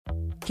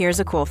Here's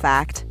a cool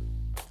fact.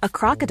 A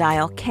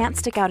crocodile can't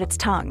stick out its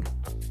tongue.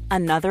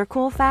 Another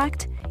cool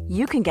fact,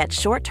 you can get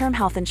short-term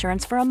health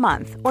insurance for a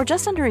month or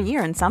just under a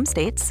year in some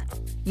states.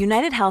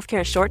 United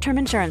Healthcare short-term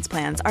insurance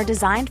plans are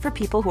designed for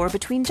people who are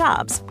between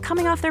jobs,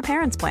 coming off their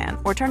parents' plan,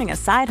 or turning a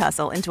side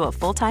hustle into a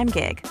full-time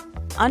gig.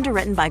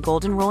 Underwritten by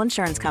Golden Rule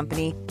Insurance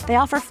Company, they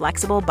offer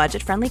flexible,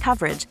 budget-friendly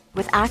coverage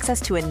with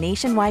access to a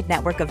nationwide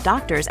network of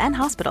doctors and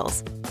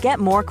hospitals. Get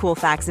more cool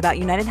facts about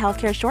United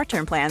Healthcare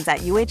short-term plans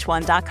at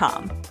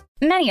uh1.com.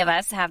 Many of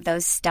us have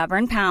those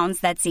stubborn pounds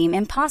that seem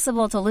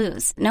impossible to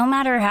lose, no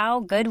matter how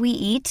good we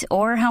eat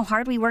or how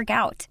hard we work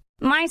out.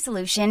 My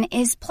solution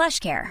is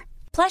PlushCare.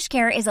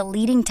 PlushCare is a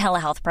leading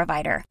telehealth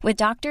provider with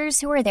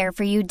doctors who are there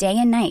for you day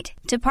and night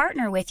to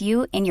partner with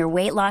you in your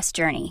weight loss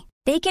journey.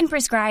 They can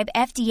prescribe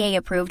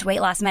FDA-approved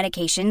weight loss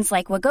medications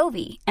like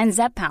Wegovy and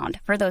Zepbound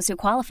for those who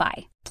qualify.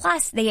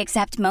 Plus, they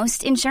accept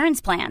most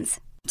insurance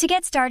plans. To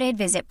get started,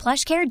 visit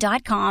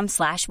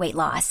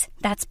plushcare.com/weightloss.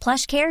 That's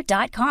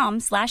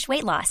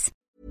plushcare.com/weightloss.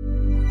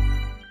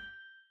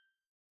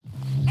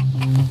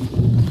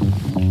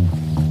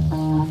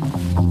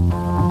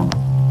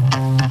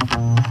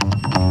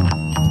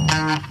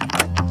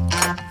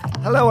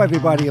 Hello,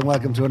 everybody, and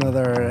welcome to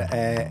another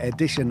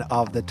edition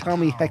of the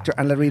Tommy, Hector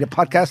and Larita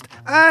podcast.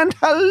 And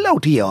hello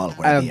to you all,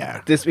 wherever you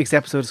are. This week's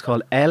episode is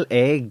called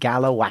L.A.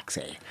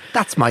 Galawaxy.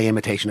 That's my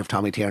imitation of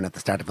Tommy Tiernan at the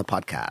start of the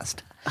podcast.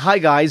 Hi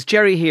guys,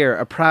 Jerry here,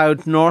 a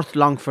proud North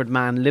Longford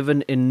man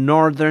living in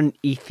northern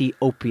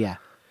Ethiopia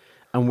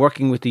and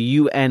working with the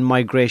UN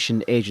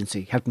Migration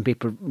Agency, helping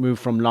people move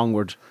from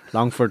Longford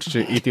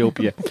to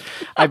Ethiopia.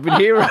 I've been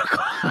here a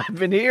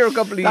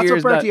couple of That's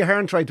years what now. Bertie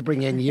Ahern tried to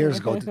bring in years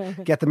ago, to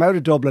get them out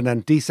of Dublin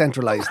and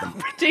decentralise them.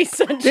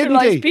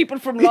 Decentralise people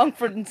from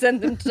Longford and send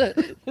them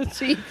to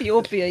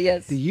Ethiopia,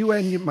 yes. The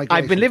UN Migration.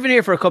 I've been living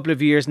here for a couple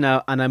of years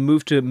now, and I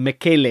moved to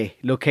Mekele,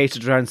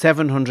 located around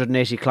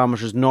 780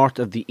 kilometres north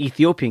of the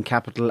Ethiopian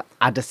capital,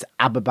 Addis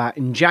Ababa,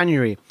 in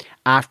January,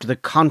 after the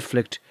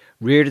conflict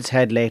reared its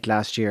head late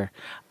last year.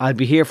 I'll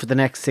be here for the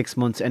next 6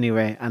 months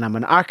anyway, and I'm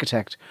an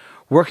architect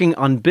working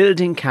on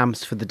building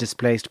camps for the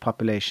displaced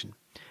population.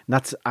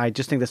 And I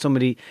just think that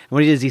somebody,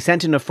 what he did is he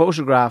sent in a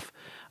photograph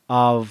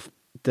of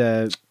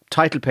the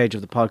title page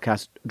of the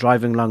podcast,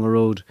 Driving Along a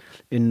Road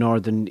in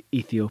Northern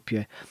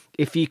Ethiopia.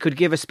 If he could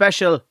give a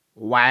special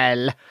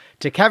well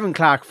to Kevin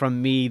Clark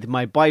from Meath,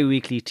 my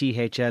bi-weekly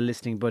THL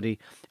listening buddy,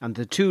 and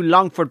the two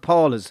Longford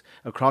Paulas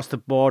across the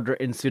border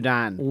in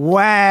Sudan.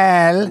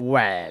 Well.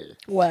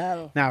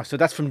 Now, so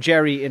that's from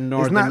Jerry in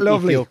northern Isn't that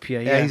lovely?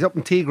 Ethiopia. Yeah, he's up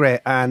in Tigray,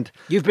 and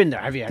you've been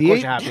there, have you? Of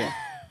course you have, yeah.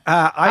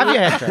 Have you,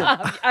 Hector?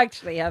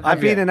 I've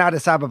been in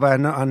Addis Ababa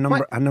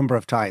a number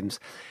of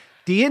times.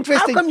 The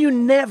interesting. How come you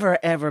never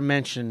ever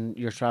mention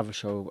your travel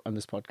show on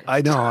this podcast?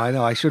 I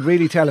know. I should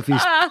really tell a few.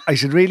 I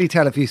should really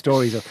tell a few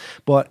stories.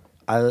 But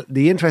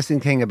the interesting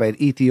thing about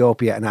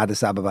Ethiopia and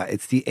Addis Ababa,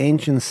 it's the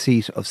ancient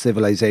seat of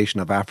civilization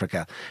of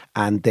Africa,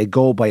 and they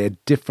go by a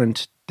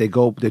different. They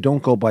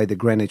don't go by the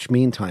Greenwich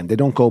Mean Time. They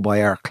don't go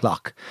by our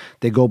clock.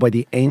 They go by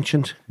the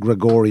ancient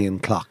Gregorian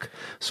clock.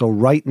 So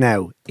right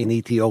now in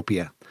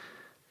Ethiopia,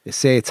 they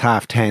say it's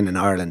 10:30 in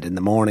Ireland in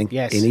the morning.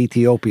 Yes. In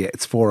Ethiopia,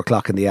 it's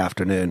 4:00 in the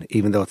afternoon,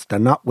 even though they're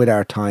not with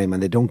our time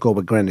and they don't go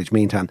with Greenwich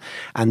Mean Time.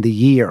 And the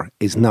year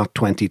is not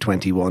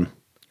 2021.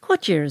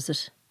 What year is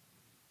it?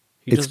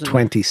 It's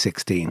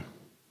 2016.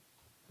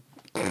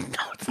 No,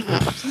 it's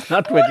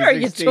not 2016. What are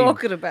you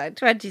talking about?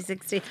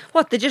 2016.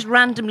 What, they just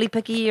randomly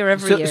pick a year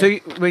every year? So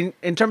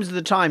in terms of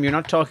the time, you're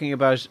not talking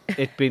about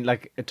it being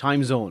like a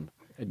time zone?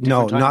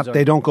 No,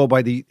 they don't go by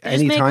any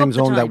make time up the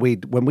zone that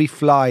time. when we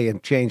fly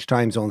and change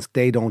time zones,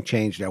 they don't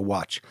change their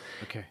watch.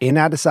 Okay. In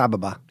Addis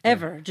Ababa,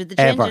 Did they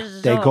change it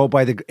at they all? go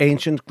by the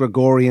ancient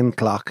Gregorian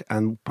clock,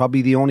 and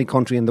probably the only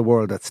country in the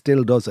world that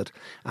still does it,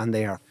 and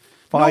they are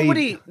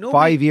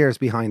 5 years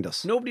behind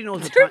us. Nobody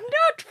knows the They're time.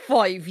 not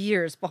 5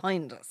 years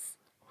behind us.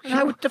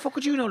 How the fuck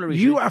would you know,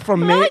 Larissa? You are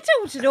from Well, I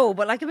don't know,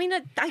 but I mean, I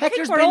think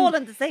Hector's we're been- all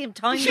in the same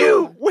time You,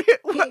 zone.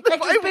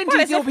 Hector's been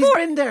to Ethiopia. He's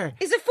been there.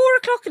 Is it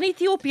 4:00 in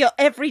Ethiopia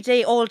every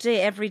day, all day,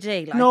 every day?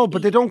 Like, No,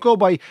 but they don't go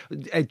by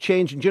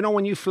changing. Do you know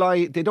when you fly,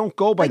 they don't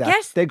go by I that.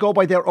 guess. They go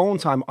by their own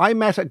time. I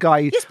met a guy.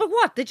 Yes, but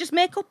what? They just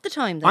make up the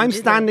time. Then, I'm do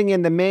they? standing in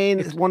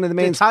one of the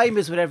main. The time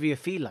is whatever you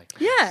feel like.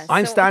 Yeah,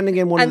 I'm standing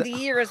in one and of the. the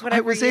year is I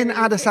whatever. was in year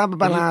you Addis pick.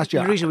 Ababa last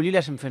year. Larissa, will you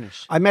let him finish?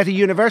 I met a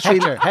university.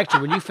 Hector,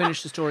 will you finish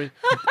the story?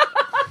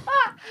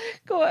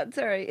 Go on,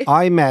 sorry.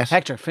 I met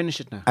Hector, finish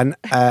it now. Don't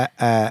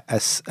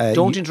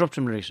Don't interrupt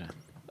him, Larissa.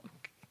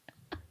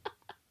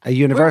 a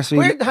university.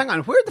 Hang on,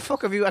 where the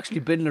fuck have you actually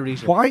been,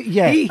 Larissa? Why?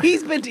 Yeah.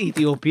 He's been to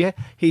Ethiopia.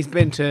 He's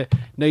been to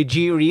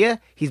Nigeria.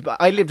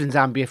 I lived in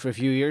Zambia for a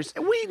few years.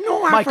 We know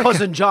My Africa.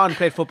 cousin John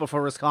played football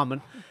for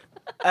Roscommon.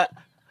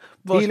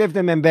 He lived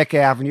in Mbeke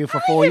Avenue for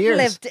 4 years.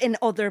 I lived in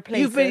other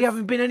places. You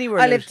haven't been anywhere.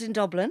 I Liz. lived in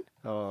Dublin,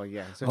 Oh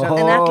yeah. So Oh.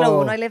 in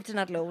Athlone. I lived in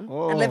Athlone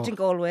and lived in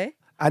Galway.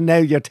 And now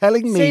you're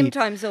telling me. Same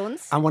time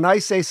zones. And when I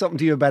say something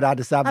to you about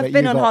Addis Ababa, I've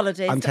been you on go,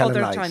 holidays I'm to telling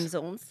other lies. time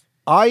zones.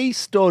 I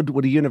stood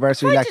with a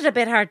university I find lecturer. it a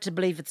bit hard to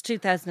believe it's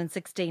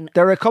 2016.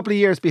 They're a couple of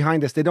years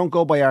behind us. They don't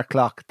go by our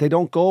clock.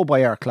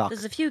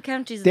 There's a few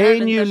counties in They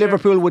Ireland knew that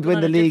Liverpool are would win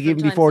on the a league different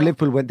even before time zone.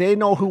 Liverpool win. They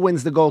know who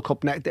wins the Gold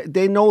Cup now.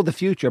 They know the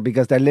future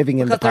because they're living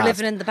in Because the past. they're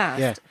living in the past.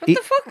 Yeah. What the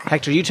fuck?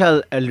 Hector, you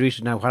tell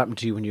Larita now what happened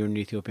to you when you were in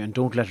Ethiopia, and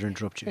don't let her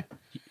interrupt you.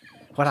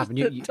 What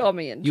happened?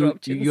 Tommy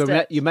interrupted you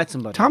instead. You met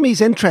somebody. Tommy's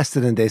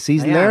interested in this.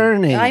 He's I am.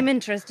 learning. I'm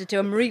interested too.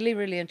 I'm really,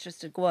 really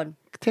interested. Go on.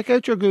 Take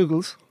out your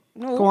Googles.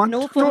 No, Go on.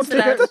 no phones take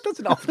allowed. out- That's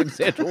an awful thing to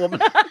say to a woman.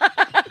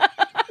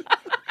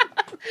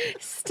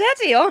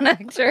 Steady on,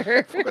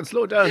 Hector. Fucking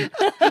slow down.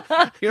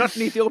 You're not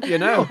in Ethiopia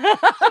now.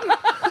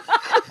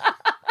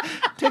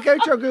 Take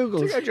out your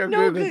Googles. Take out your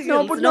No Googles. Googles.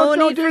 No, but No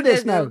no, need do for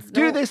this now. Googles.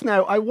 Do No. this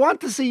now. I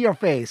want to see your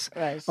face.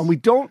 Right.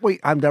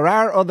 And there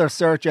are other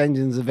search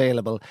engines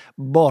available,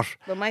 but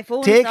But my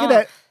phone's take off. it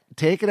out.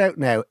 Take it out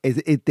now.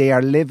 They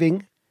are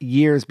living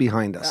years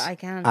behind us. I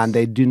can't. And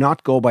they do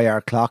not go by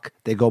our clock.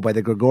 They go by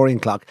the Gregorian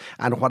clock.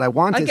 And what I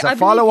want is I a believe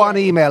follow-on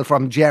you. email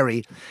from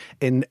Jerry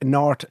in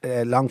North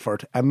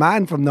Longford, a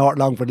man from North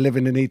Longford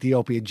living in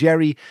Ethiopia.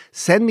 Jerry,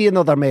 send me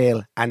another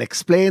mail and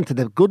explain to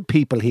the good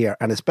people here,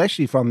 and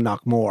especially from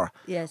Knockmore,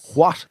 Yes.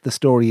 what the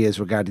story is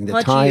regarding the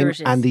What time year it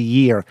is. and the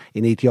year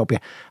in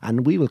Ethiopia.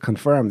 And we will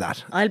confirm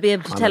that. I'll be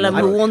able to tell him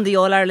who won the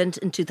All Ireland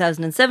in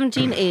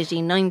 2017,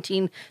 18,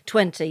 19,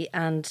 20,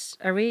 and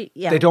are we?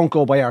 Yeah. They don't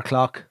go by our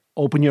clock.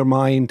 Open your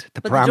mind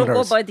to but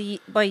parameters. they don't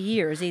go by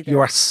years either.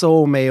 You are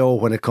so Mayo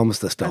when it comes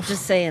to I'm stuff.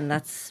 just saying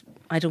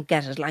I don't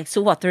get it. Like,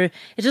 so what? It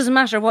doesn't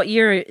matter what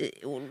year.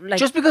 Like,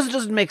 Just because it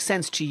doesn't make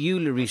sense to you,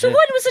 Larita, so when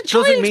was a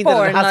child doesn't mean born?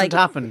 that it hasn't like,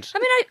 happened. I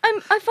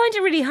mean, I find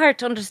it really hard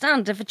to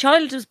understand if a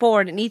child was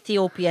born in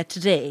Ethiopia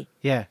today.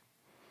 Yeah.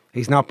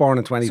 He's not born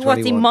in So what's he,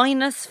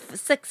 2021.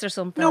 -6 or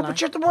something? No, like?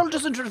 but the world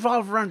doesn't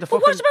revolve around the But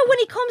fucking... what about when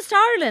he comes to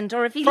Ireland,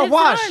 or if he For lives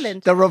what? in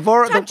Ireland? The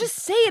I'm just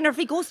saying, or if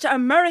he goes to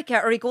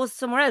America, or he goes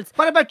somewhere else.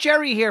 What about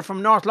Jerry here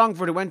from North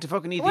Longford who went to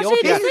fucking What did he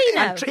Ethiopia say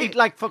now? and treated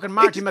like fucking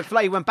Marty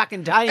McFly who went back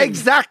in time?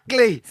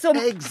 Exactly. So,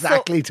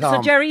 Exactly, so, Tom.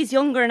 So Jerry's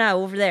younger now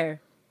over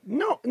there.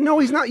 No,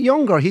 he's not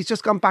younger. He's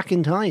just gone back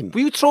in time.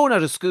 Were you thrown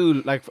out of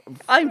school? Like,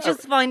 I'm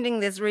just finding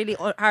this really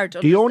hard to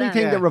The only understand.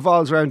 thing that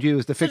revolves around you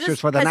is the fixtures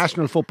just for the has-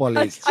 National Football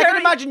League. I can Jerry-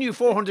 imagine you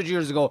 400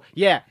 years ago.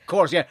 Yeah, of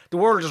course, yeah. The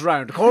world is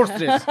round. Of course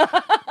it is.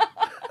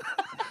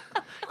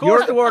 Of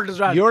course the world is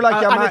round. you're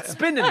like your and man- it's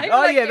spinning. I'm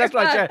Oh like yeah, your that's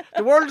right. man. Yeah.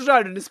 The world is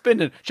round and it's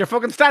spinning. Sure,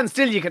 fucking stand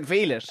still, you can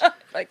feel it.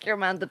 Like your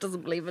man that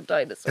doesn't believe in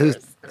dinosaurs.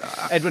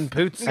 Edwin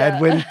Poots.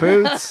 Edwin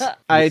Boots.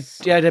 I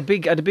had a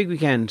big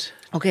weekend.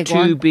 Okay, go Two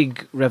on.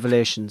 big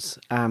revelations.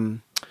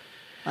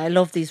 I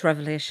love these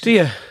revelations. Do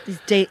you?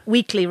 These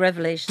weekly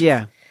revelations.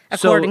 Yeah.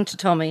 According So, to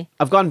Tommy.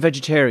 I've gone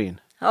vegetarian.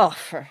 Oh,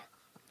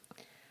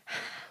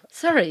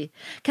 sorry.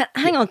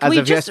 Hang on. Can As we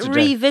of just yesterday.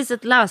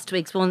 revisit last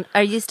week's one?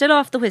 Are you still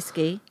off the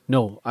whiskey?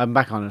 No, I'm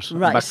back on it. I'm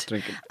Right. back to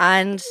drinking.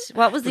 And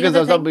what was the Because I other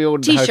was thing? on my own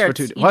in the house for T-shirts.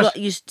 2 days. You, What?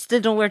 you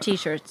still don't wear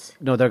T-shirts?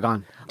 No, they're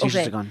gone. T-shirts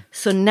Okay. are gone.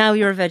 So now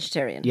you're a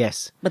vegetarian?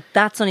 Yes. But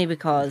that's only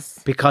because...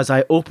 Because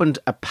I opened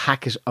a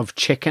packet of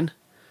chicken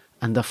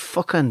and the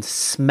fucking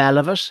smell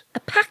of it. A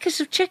packet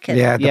of chicken?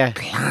 Yeah, the Yeah.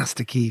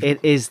 plasticky. It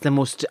is the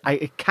most.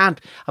 It can't.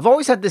 I've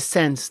always had this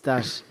sense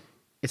that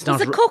it's not.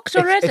 it cooked it's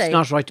already?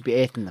 not right to be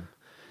eating them.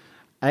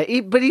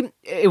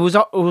 It was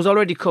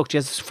already cooked.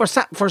 Yes, for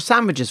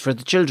sandwiches for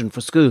the children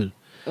for school. And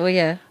Oh,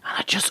 yeah.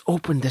 I just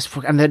opened this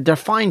and they're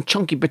fine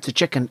chunky bits of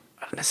chicken.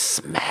 And the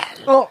smell,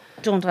 Oh,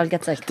 don't. I'll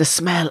get sick. the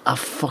smell of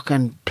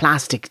fucking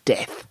plastic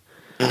death.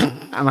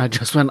 And I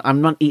just went. I'm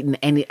not eating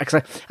any.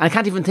 I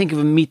can't even think of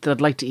a meat that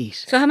I'd like to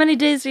eat. So how many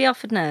days are you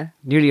off it now?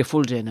 Nearly a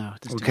full day now.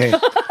 At this Okay.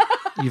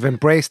 You've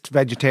embraced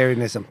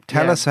vegetarianism.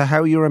 Tell Yeah. us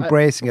how you're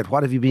embracing it.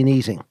 What have you been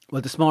eating?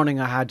 Well, this morning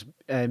I had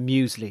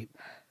muesli.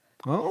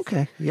 Oh,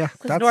 okay. Yeah.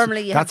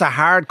 normally you That's a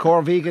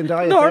hardcore vegan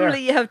diet. Normally there.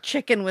 you have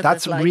chicken with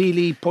That's it. Like.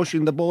 really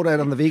pushing the boat out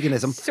on the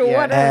veganism. So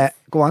what else?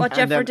 Go on. What did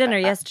you have And for then, dinner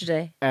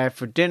yesterday?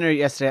 For dinner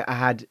yesterday, I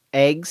had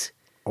eggs.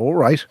 All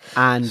right.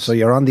 And So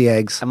you're on the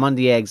eggs. I'm on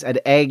the eggs. I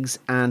had eggs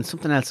and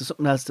something else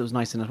that was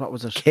nice in it. What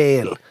was it?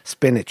 Kale,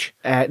 spinach.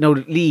 No,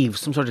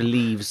 leaves. Some sort of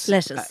leaves.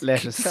 Lettuce.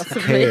 Lettuce.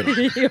 Kale.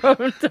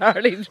 You're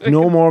entirely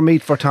No more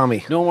meat for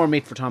Tommy. No more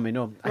meat for Tommy,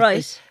 no.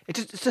 Right.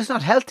 It's just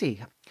not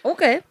healthy.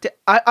 Okay.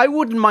 I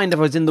wouldn't mind if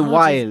I was in the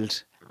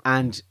wild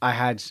and I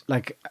had,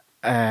 like,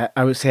 I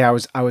would say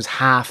I was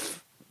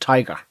half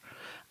tiger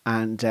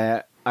and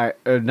an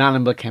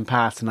animal came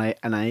past and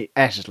I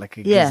ate it like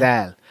a Yeah.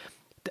 gazelle.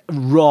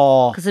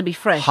 Raw. 'Cause it'd be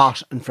fresh.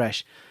 Hot and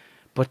fresh.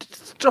 But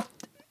stuff,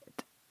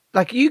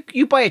 like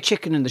you buy a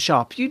chicken in the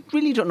shop, you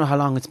really don't know how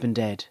long it's been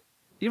dead.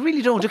 You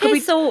really don't. Okay,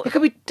 It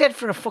could be dead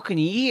for a fucking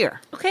year.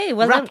 Okay,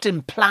 well wrapped then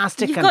in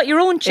plastic. You've and got your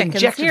own chickens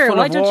injected here. full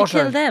Why of don't you water.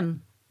 kill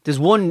them? There's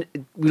one.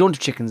 We don't have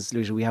chickens,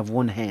 Lucia. We have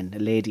one hen, a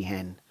lady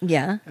hen,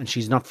 Yeah. and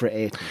she's not for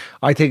eating.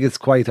 I think it's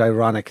quite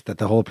ironic that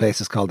the whole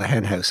place is called the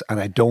hen house, and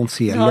I don't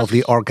see a Not-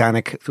 lovely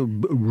organic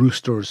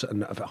roosters.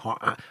 And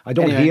I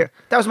don't Anyway, hear.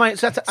 that was my.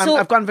 So that's, So-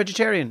 I've gone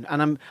vegetarian,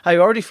 and I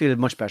already feel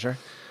much better.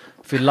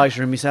 Feel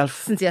lighter in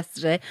myself. Since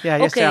yesterday. Yeah,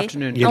 yesterday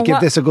afternoon. You'll And give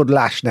what- this a good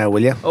lash now,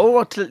 will you?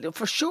 Oh,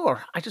 for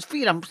sure. I just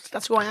feel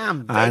that's who I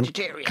am. And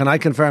Vegetarian. can I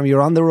confirm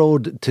you're on the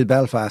road to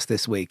Belfast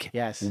this week?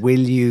 Yes. Will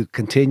you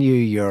continue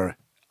your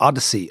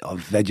odyssey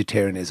of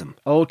vegetarianism?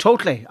 Oh,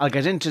 totally. I'll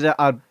get into the.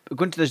 I'll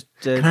go into the.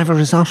 Can I have a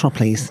risotto,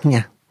 please?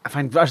 Yeah.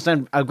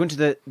 I'll go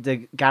into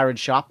the garage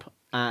shop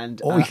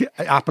and. Oh, yeah,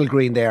 Apple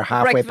Green there,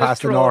 halfway Breakfast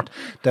past the road.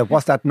 north.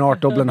 What's that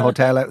North Dublin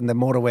hotel out in the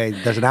motorway?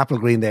 There's an Apple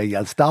Green there.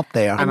 You'll stop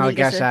there. and I'll you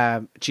get get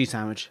a cheese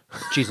sandwich,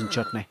 cheese and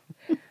chutney.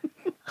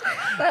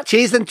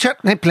 Cheese and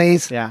chutney,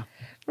 please. Yeah,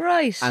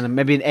 Right. and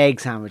maybe an egg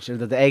sandwich.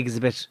 The egg is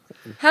a bit.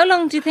 How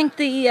long do you think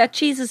the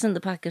cheese is in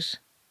the packet?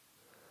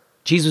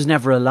 Cheese was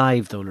never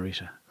alive, though,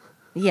 Larita.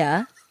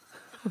 Yeah.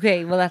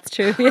 Okay, well, that's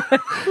true.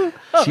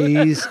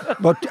 Cheese.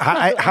 But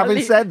having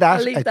leave- said that,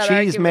 I'll leave a that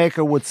cheese argument.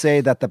 maker would say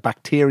that the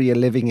bacteria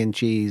living in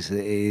cheese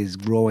is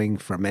growing,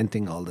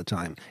 fermenting all the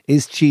time.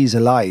 Is cheese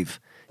alive?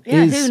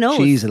 Yeah, is who knows?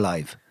 cheese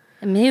alive?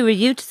 And who are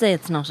you to say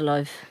it's not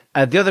alive?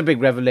 The other big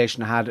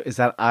revelation I had is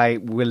that I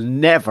will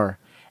never,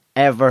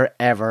 ever,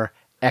 ever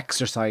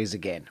exercise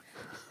again.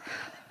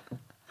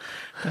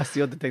 That's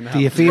the other thing that Do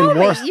you happened. feel Sorry,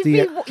 worse? you Do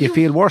you, feel- do you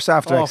feel worse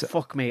after Oh, exercise?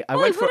 fuck me. Why,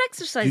 what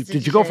exercise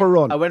Did you go for a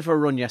run? I went for a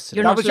run yesterday.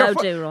 You're not was your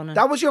allowed to run.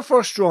 That was your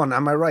first run,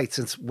 am I right?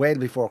 Since well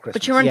before Christmas.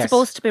 But you weren't Yes.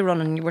 supposed to be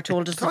running. You were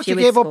told us a Because few you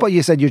weeks gave up, ago. but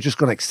you said you're just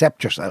going to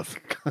accept yourself.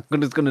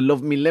 I'm just going to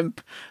love me limp.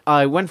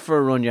 I went for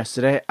a run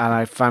yesterday and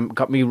I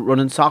got me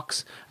running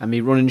socks and me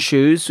running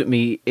shoes with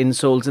me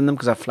insoles in them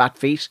because I have flat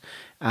feet.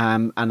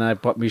 And I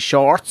bought me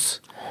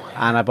shorts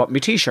and I bought me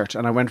t-shirt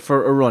and I went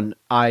for a run.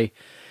 I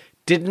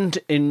didn't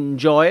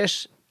enjoy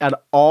it at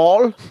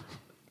all.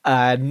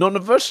 None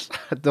of it.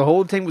 The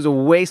whole thing was a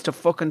waste of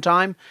fucking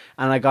time.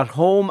 And I got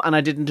home and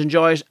I didn't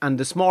enjoy it. And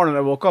this morning I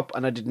woke up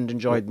and I didn't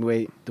enjoy it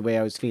the way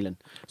I was feeling.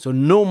 So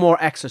no more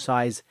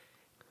exercise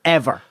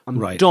ever. I'm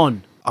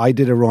done. I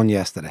did a run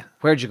yesterday.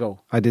 Where'd you go?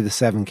 I did a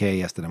 7k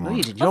yesterday No, morning.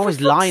 you didn't. Oh, You're always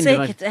for fuck's lying. sake,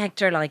 tonight. it's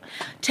Hector, like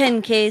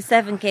 10k,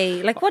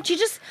 7k. Like what?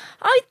 These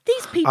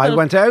people. I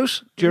went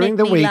out during make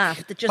the me week.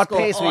 laugh that just What go,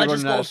 pace were you I'll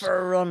just running go at? for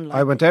a run. Like.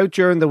 I went out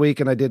during the week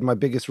and I did my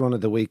biggest run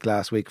of the week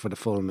last week for the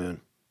full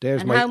moon.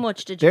 There's And my, how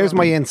much did you There's run?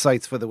 my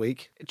insights for the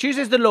week.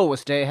 Tuesday's the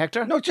lowest day,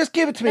 Hector. No, just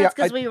give it to me. That's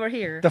because I- we were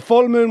here. The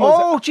full moon was.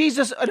 Oh,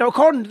 Jesus. No,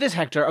 according to this,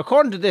 Hector,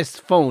 according to this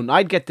phone,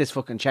 I'd get this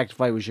fucking checked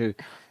if I was you.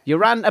 You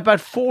ran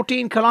about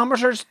 14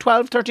 kilometres,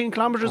 12, 13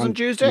 kilometres on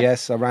Tuesday?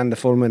 Yes, I ran the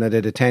full moon. I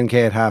did a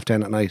 10k at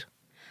 10:30 at night.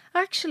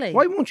 Actually,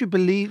 Why won't you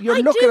believe? You're I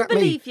looking do at me.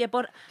 believe you,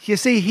 but You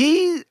see,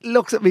 he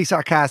looks at me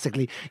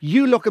sarcastically.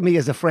 You look at me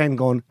as a friend,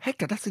 going,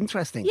 "Hector, that's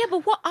interesting." yeah,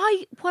 but what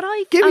I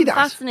Give me am that.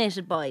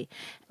 fascinated by,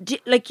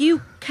 like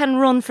you can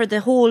run for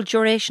the whole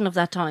duration of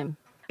that time.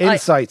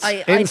 Insights.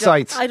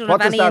 Insights. I don't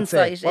What have does any that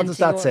say? insight. What does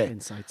into that say?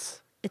 Insights.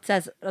 It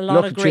says a lot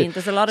Look of at you. green.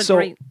 There's a lot of so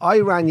green. I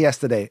ran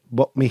yesterday,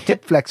 but my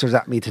hip flexor's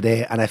at me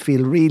today, and I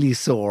feel really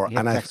sore. Yeah,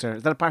 and Dexter,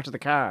 is that a part of the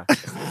car?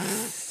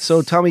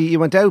 So Tommy, you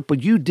went out,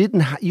 but you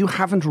didn't. You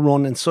haven't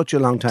run in such a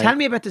long time. Tell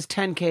me about this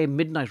 10k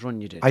midnight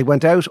run you did. I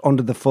went out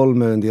under the full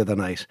moon the other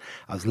night.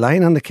 I was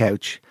lying on the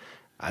couch.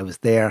 I was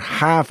there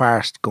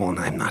half-arsed going,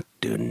 I'm not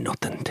doing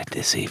nothing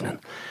this evening.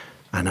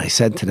 And I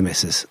said to the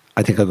missus,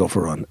 I think I'll go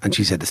for a run. And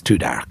she said, it's too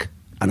dark.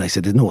 And I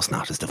said, no, it's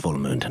not. It's the full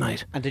moon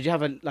tonight. And did you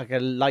have a light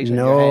on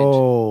your head?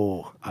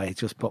 No, I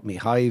just put me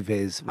high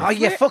vis. Oh,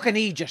 you fucking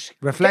idiot.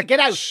 Reflect- Get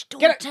out. Shh,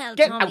 don't get tell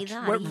get Tommy out.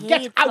 that. We're- He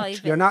Get hates out. high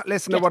vis. You're not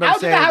listening to Get what I'm out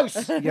of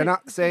the saying. house. You're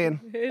not saying.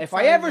 If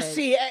I ever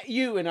see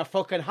you in a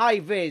fucking high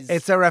vis,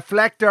 It's a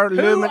reflector who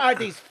luminous. are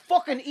these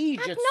fucking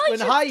idiots night in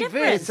it's high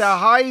different. vis? It's a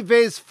high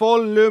vis,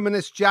 full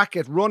luminous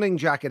jacket, running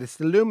jacket. It's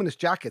the luminous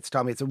jackets,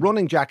 Tommy. It's a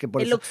running jacket,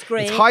 but It looks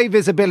grey. It's high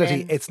visibility.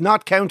 Then- It's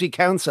not county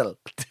council.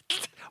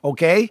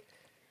 Okay,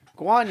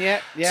 Go on, yeah.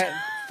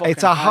 Fucking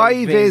it's a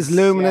high vis,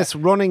 luminous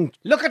yeah. running.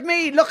 Look at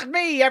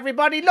me,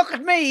 everybody, look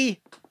at me.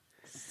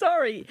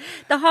 Sorry,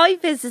 the high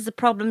vis is a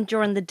problem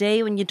during the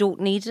day when you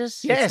don't need it.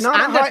 Yes, It's not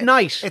and a at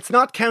night. It's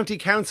not county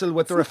council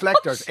with the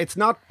reflectors. It's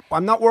not.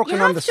 I'm not working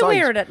You on have the to site.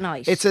 wear it at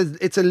night. It's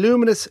a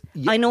luminous.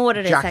 I know what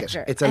it is, jacket.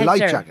 Hector. It's a Hector, light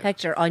jacket.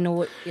 Hector, I know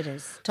what it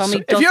is. Tommy, So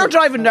if doesn't. you're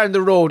driving down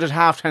the road at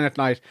 10:30 at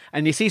night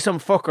and you see some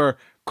fucker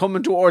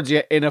coming towards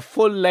you in a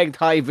full-length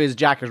high-vis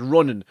jacket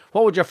running,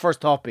 what would your first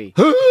thought be?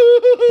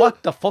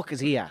 What the fuck is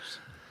he at?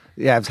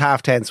 Yeah, it was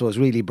 10:30, so it was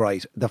really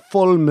bright. The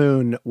full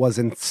moon was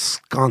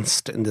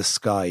ensconced in the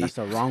sky. That's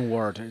the wrong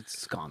word.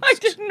 It's gone. I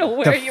didn't know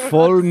where The you were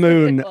full going to say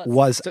moon it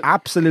was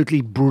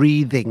absolutely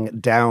breathing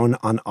down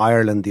on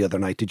Ireland the other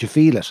night. Did you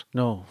feel it?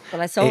 No.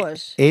 Well, I saw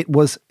it. It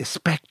was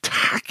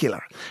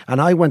spectacular, and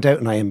I went out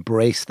and I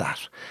embraced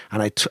that,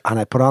 and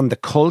I put on the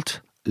Cult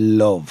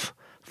Love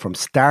from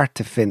start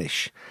to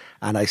finish.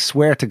 And I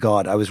swear to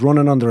God, I was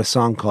running under a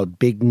song called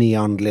Big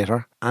Neon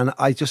Glitter, and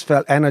I just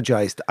felt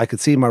energised. I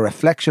could see my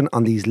reflection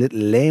on these little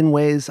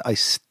laneways. I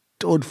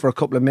stood for a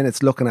couple of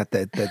minutes looking at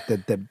the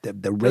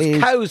There's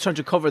rays. cows trying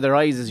to cover their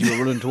eyes as you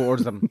were running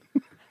towards them.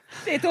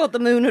 They thought the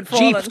moon had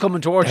fallen. Jeeps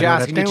coming towards you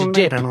asking you to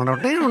dip.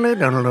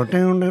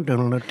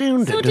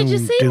 So did you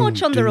see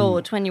much on the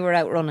road when you were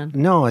out running?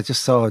 No, I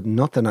just saw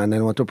nothing, and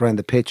then went up around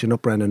the pitch and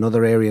up around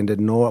another area and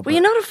didn't know it. Were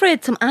you not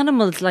afraid some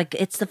animals, like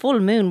it's the full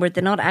moon, where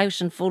they're not out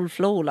in full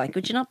flow? Like,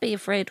 would you not be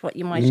afraid what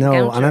you might No,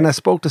 encounter? and then I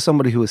spoke to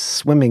somebody who was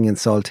swimming in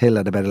Salt Hill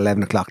at about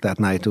 11 o'clock that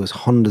night. There was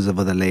hundreds of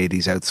other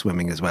ladies out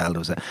swimming as well. There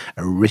was a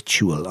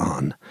ritual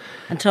on.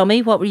 And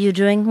Tommy, what were you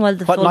doing while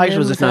the What full night moon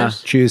was it now?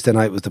 out? Tuesday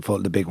night was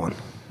the big one.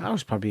 I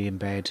was probably in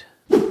bed.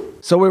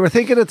 So we were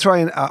thinking of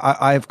trying.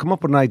 I've come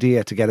up with an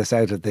idea to get us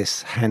out of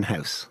this hen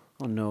house.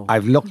 Oh no.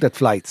 I've looked at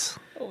flights.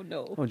 Oh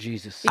no. Oh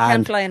Jesus. You can't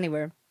And- fly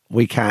anywhere.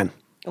 We can.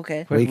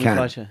 Okay. Where We can we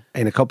fly can. to?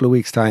 In a couple of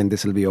weeks' time,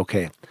 this will be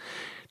okay.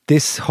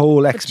 This whole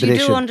But you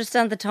expedition, do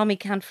understand that Tommy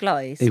can't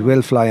fly. he So.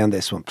 will fly on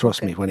this one.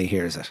 Trust me when he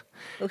hears it.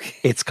 Okay.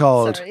 It's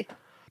called Sorry.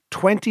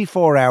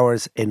 24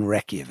 Hours in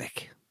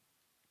Reykjavik.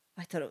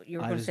 I thought you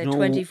were I going to just say know-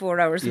 24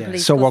 hours yeah. of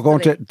police So we're going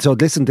custody. to. So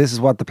listen, this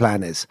is what the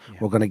plan is.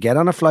 We're going to get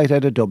on a flight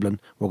out of Dublin.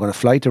 We're going to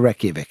fly to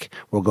Reykjavik.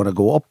 We're going to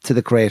go up to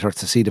the crater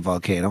to see the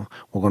volcano.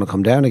 We're going to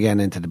come down again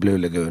into the Blue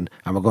Lagoon,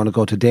 and we're going to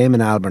go to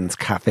Damon Albarn's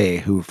cafe,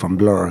 who from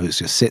Blur, who's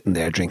just sitting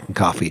there drinking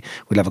coffee.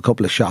 We'll have a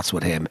couple of shots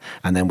with him,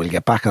 and then we'll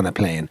get back on a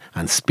plane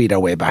and speed our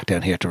way back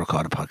down here to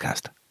record a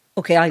podcast.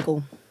 Okay, I'll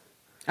go.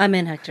 I'm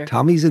in, Hector.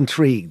 Tommy's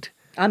intrigued.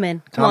 I'm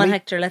in. Come on,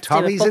 Hector, let's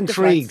Tommy's do it. Book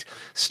the intrigued.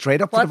 flights.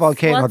 Straight up to the What's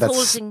volcano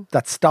holding-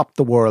 that stopped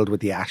the world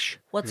with the ash.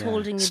 What's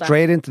holding you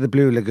Straight into the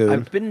Blue Lagoon.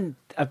 I've been.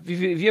 Have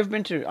you ever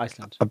been to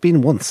Iceland? I've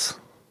been once.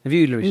 Have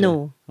you, Louisa?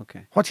 No.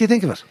 Okay. What do you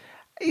think of it?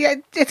 Yeah,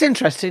 it's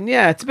interesting.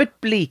 Yeah, it's a bit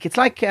bleak. It's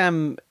like Would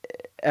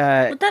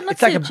that not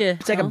it's like suit you?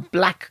 It's like a No?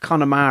 black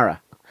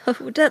Connemara.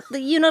 back?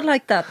 You not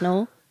like that,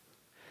 no?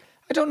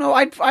 I don't know.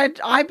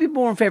 I'd be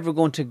more in favour of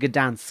going to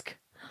Gdansk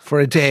For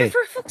a day. For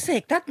fuck's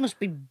sake, that must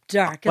be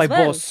dark by as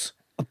well. bus.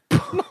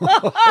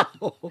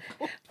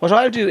 What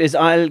I'll do is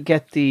I'll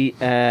get the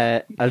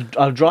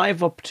I'll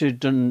drive up to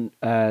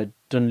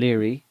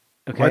Dunleary.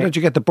 Okay. Why don't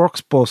you get the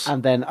Burks bus?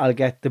 And then I'll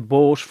get the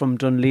boat from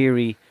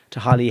Dunleary to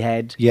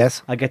Holyhead.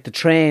 Yes. I'll get the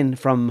train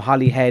from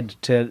Holyhead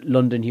to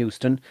London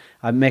Euston.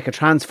 I'll make a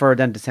transfer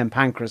then to St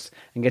Pancras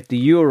and get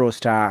the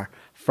Eurostar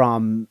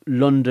from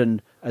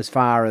London as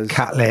far as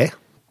Catley.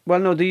 Well,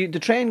 no, the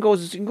train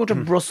goes. You can go to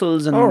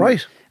Brussels and Oh,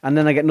 right. and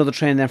then I get another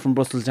train then from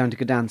Brussels down to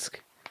Gdansk.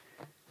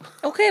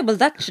 Okay, well,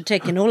 that should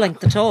take you no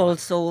length at all.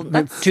 So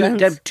that's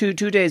Two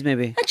days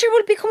maybe. And sure,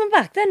 we'll be coming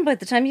back then by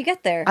the time you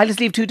get there. I'll just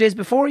leave 2 days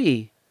before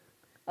ye.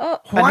 Oh,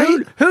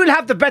 And who'll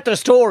have the better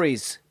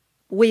stories?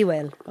 we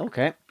will.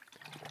 Okay.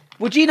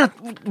 Would you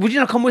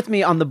not come with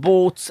me on the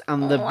boats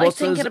and the I think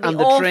buses it'd be and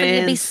the awful.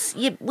 trains?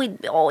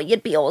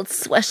 You'd be all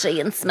sweaty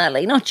and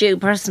smelly. Not you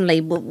personally,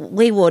 but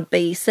we would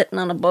be sitting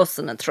on a bus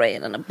and a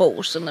train and a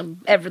boat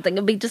and everything.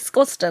 It'd be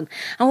disgusting.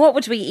 And what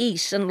would we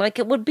eat? And like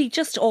it would be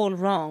just all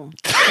wrong.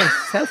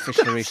 Selfish,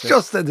 It's Larissa.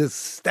 just an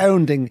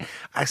astounding.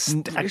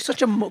 You're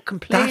such a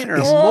complainer.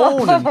 That is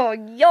Oh,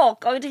 moaning.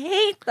 yuck! I'd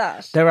hate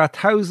that. There are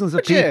thousands of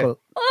Would you? people.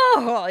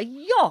 Oh,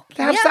 yuck!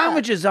 They have yeah.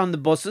 sandwiches on the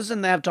buses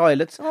and they have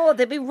toilets Oh,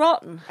 they'd be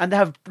rotten. and they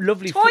have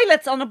lovely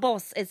Toilets on a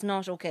bus is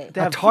not okay. They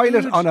A have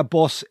toilet food. on a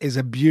bus is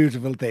a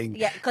beautiful thing.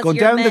 Yeah, 'cause Going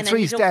you're down men the and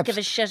 3 you don't steps. give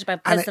a shit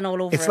about and pissing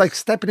all over It's it. like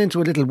stepping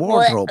into a little Blech,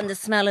 wardrobe. and the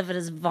smell of it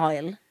is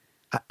vile.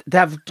 They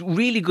have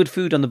really good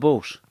food on the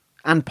boat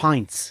and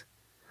pints.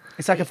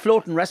 It's like a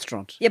floating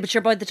restaurant. Yeah, but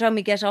sure, by the time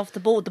we get off the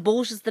boat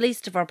is the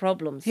least of our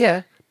problems.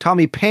 Yeah.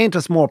 Tommy, paint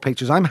us more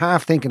pictures. I'm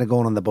half thinking of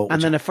going on the boat. And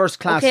with then you. a first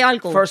class Okay, I'll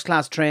go.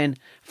 train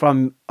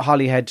from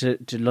Holyhead to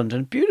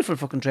London. Beautiful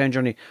fucking train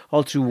journey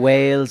all through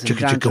Wales and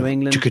down to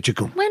England.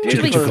 When would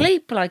we Beautiful.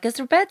 sleep? Like, is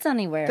there beds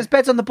anywhere? There's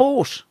beds on the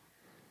boat.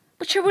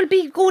 But sure, we'll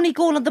be going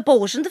on the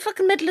boat in the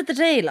fucking middle of the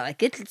day. Like,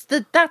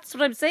 that's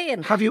what I'm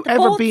saying. Have you The ever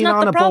boat's been not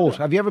on the a problem. boat?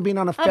 Have you ever been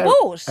on a A ferry?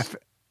 boat? Have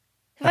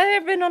I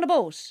ever been on a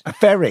boat? A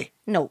ferry.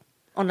 No.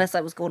 Unless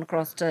I was going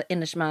across to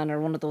Inishman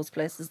or one of those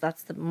places.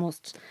 That's the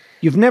most...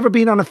 You've never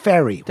been on a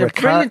ferry. They're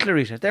where brilliant,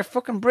 Larita. They're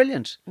fucking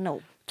brilliant.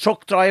 No.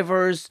 Truck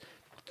drivers,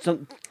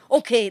 some,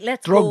 Okay,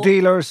 let's drug go.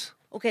 dealers,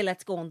 Okay,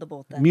 let's go on the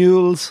boat then.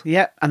 mules.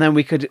 yeah. And then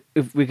we could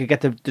get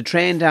the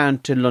train down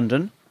to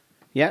London,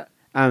 yeah.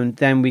 And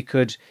then we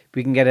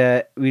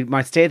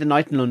might stay the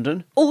night in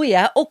London, Oh,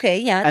 yeah. Okay,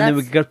 yeah. and then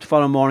we could get up the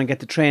following morning and get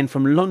the train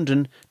from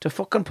London to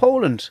fucking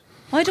Poland.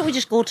 Why don't we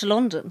just go to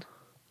London?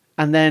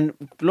 And then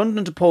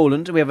London to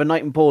Poland, we have a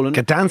night in Poland.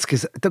 Gdansk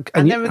is.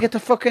 And then we get the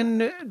fucking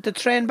the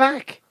train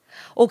back.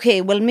 Okay,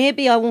 well,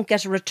 maybe I won't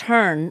get a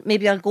return.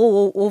 Maybe I'll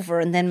go over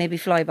and then maybe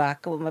fly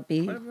back. Or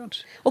maybe... Whatever you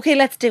want. Okay,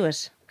 let's do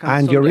it.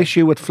 And your Sunday.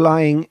 issue with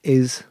flying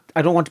is.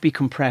 I don't want to be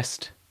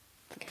compressed.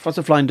 What's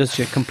the flying does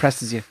to you?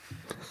 Compresses you.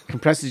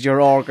 Compresses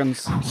your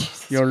organs,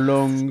 your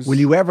lungs. Will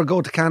you ever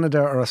go to Canada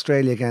or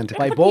Australia again?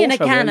 By Put boat, me in a I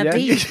will, can of yeah.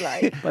 beef,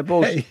 like. By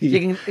boat.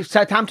 You can,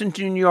 Southampton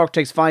to New York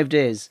takes 5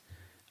 days,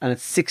 and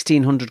it's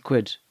 1,600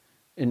 quid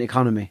in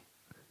economy.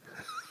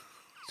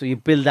 So you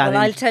build that Well,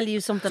 in. I'll tell you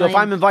something. So if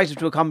I'm invited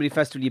to a comedy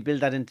festival, you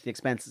build that into the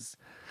expenses.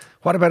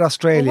 What about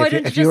Australia? Well, why if you,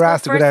 don't you if you just were go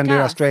asked to go first down the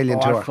class? Australian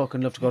Oh, tour I'd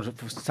fucking love to go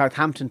to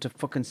Southampton to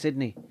fucking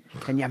Sydney.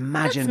 Can you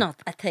imagine? That's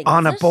not a thing.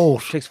 on is a it?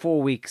 boat, It takes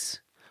 4 weeks.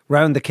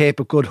 Round the Cape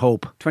of Good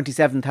Hope.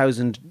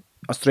 27,000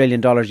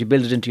 Australian dollars. You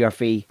build it into your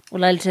fee.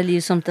 Well, I'll tell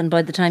you something.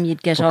 By the time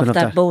you'd get Fucking off up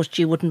that that. boat,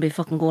 you wouldn't be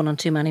fucking going on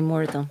too many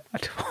more of them.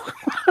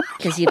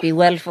 Because you'd be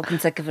well fucking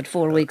sick of it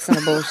 4 weeks on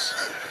a boat.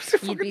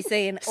 You'd be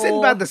saying,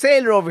 Sinbad the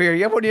sailor over here.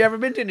 You've only ever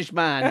been to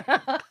Inishman.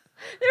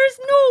 there's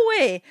no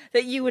way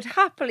that you would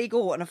happily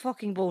go on a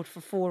fucking boat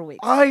for 4 weeks.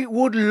 I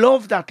would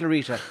love that,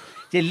 Larita.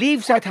 You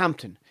leave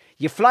Southampton.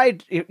 You fly.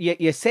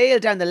 You sail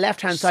down the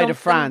left-hand side of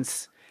Something-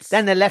 France.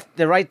 Then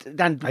the right.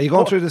 Then Are you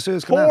going through the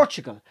Suez Canal?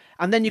 Portugal,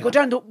 and then you go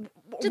down the.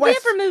 Did they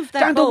ever move that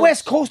down the boat?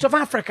 west coast of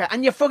Africa,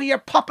 and you're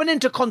popping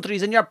into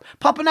countries, and you're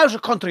popping out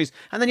of countries,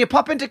 and then you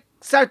pop into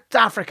South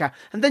Africa,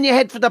 and then you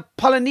head for the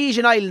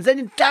Polynesian islands, and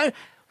you down.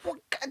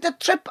 The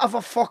trip of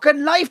a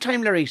fucking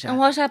lifetime, Larita. And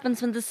what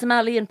happens when the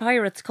Somalian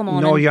pirates come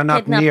on? No, and you're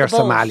not kidnap near the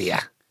boat?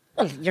 Somalia.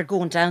 Well, you're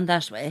going down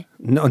that way.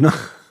 No.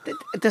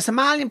 The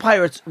Somalian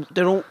pirates,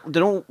 they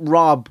don't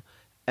rob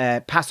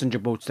passenger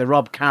boats. They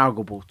rob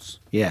cargo boats.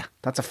 Yeah.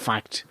 That's a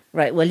fact.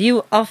 Right, well,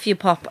 you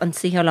pop and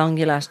see how long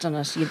you last on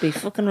it. You'd be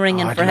fucking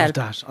ringing I'd for love help.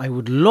 that. I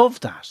would love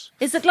that.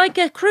 Is it like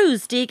a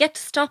cruise? Do you get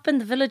to stop in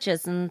the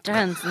villages and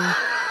towns and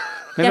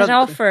Maybe get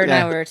not- off for an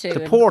yeah, hour or two?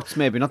 The and- ports,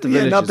 maybe, not the Yeah,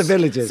 villages. not the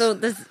villages. So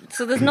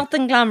there's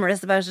nothing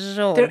glamorous about it at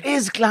all. There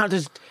is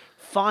there's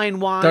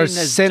fine wine.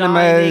 There's cinemas.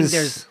 dining,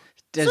 So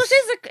there's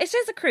it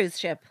is a cruise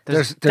ship.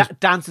 there's there's-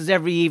 dances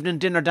every evening,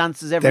 dinner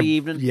dances every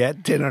evening. Yeah,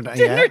 dinner.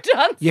 Dinner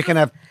dance. You can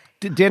have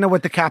dinner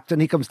with the captain.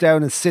 He comes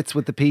down and sits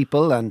with the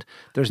people, and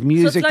there's So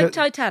music. it's like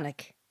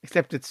Titanic.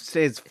 Except it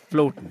stays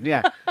floating,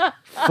 yeah.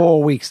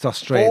 4 weeks to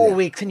Australia. 4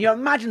 weeks. And you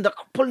imagine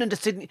pulling into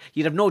Sydney,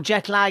 you'd have no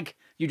jet lag,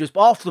 you're just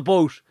off the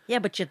boat. Yeah,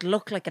 but you'd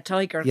look like a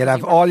tiger. You'd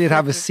have all you'd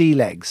have is sea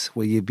legs,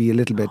 where you'd be a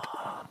little bit.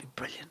 That'd be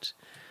brilliant.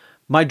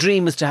 My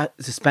dream is to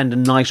spend a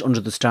night under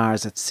the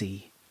stars at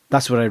sea.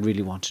 That's what I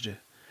really want to do.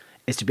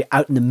 Is to be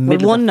out in the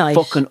middle one of the night.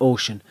 fucking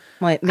ocean.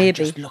 Might and maybe.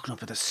 just looking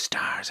up at the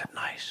stars at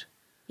night.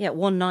 Yeah,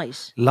 one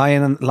night.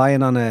 Lying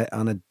on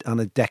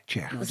a deck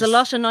chair. There's a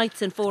lot of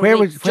nights in 4 Where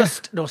weeks. would-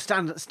 Just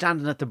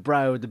standing at the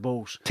brow of the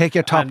boat. Take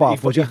your top And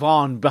off, would you?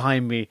 Yvonne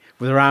behind me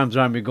with her arms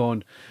around me,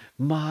 going,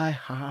 "My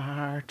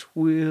heart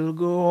will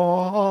go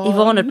on."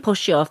 Yvonne would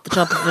push you off the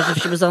top of it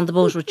if she was on the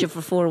boat with you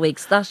for 4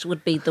 weeks. That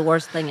would be the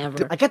worst thing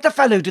ever. I get the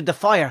fellow who did the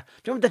fire.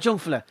 Do you remember that young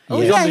fella? Oh,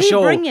 He was yeah, on the he'd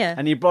show, bring you.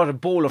 and he brought a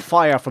bowl of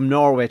fire from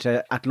Norway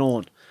to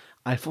Athlone.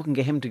 I'll fucking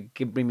get him to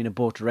bring me in a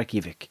boat to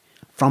Reykjavik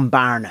from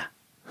Barna.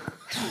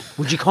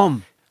 Would you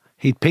come?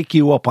 He'd pick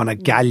you up on a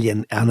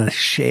galleon on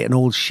an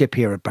old ship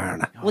here at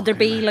Barna. Would there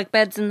be like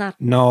beds in that?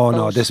 No,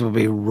 boat? this would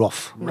be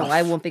rough. No,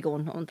 I won't be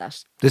going on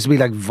that. This would be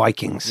like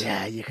Vikings.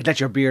 Yeah, you could let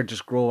your beard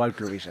just grow out,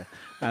 Larita.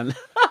 And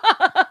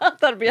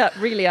That'd be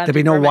really There'd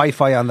be no anti-Burmese.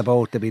 Wi-Fi on the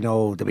boat. There'd be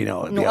no.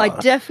 No, I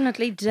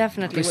definitely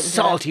wouldn't. do that.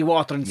 salty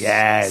water and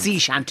Yeah. sea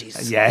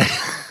shanties. Yeah.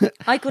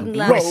 I couldn't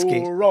last.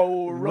 Whiskey.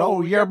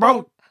 Row your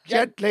boat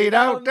gently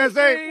down the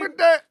sea.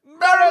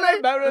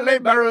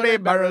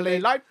 Merrily.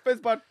 Life is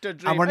but a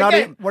dream. And we're not.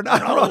 Again. We're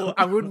not. No,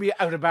 I wouldn't be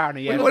out of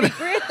Barney yet. It would be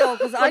great though,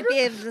 because I'd be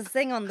able to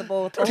sing on the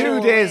boat. the 2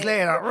 whole days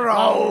way. later,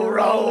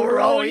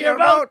 row your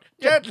boat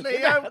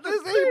gently out the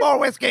sea. More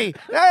whiskey.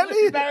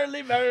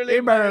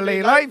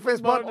 Merrily, life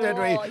is but a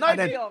dream. And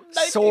then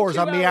sores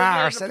on the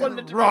arse. And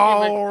then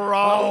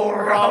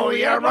row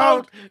your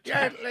boat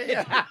gently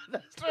out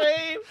the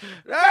stream.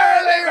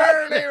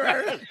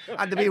 Merrily.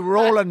 And to be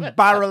rolling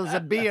barrels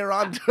of beer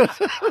onto it.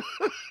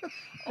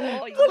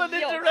 Oh, Pulling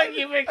into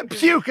Reykjavik.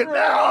 Puking.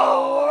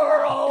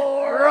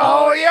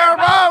 Row your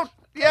boat.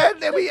 Yeah,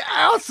 they'd be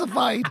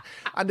ossified.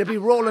 And they'd be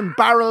rolling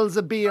barrels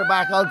of beer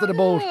back onto the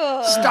boat,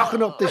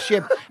 stocking up the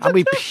ship, and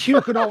we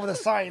puking over the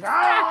side.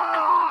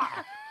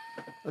 Ah!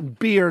 And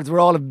beards, we're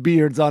all have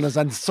beards on us,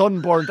 and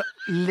sunburned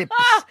lips.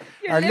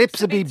 Your Our lips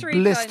lips would would be be 3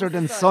 blistered times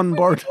and We're the size.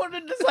 sunburned. put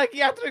into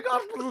psychiatric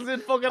hospitals in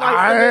fucking Arr.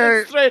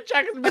 Iceland. Straight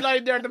jackets be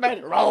lying there in the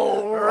bed.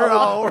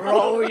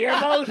 Row your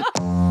boat.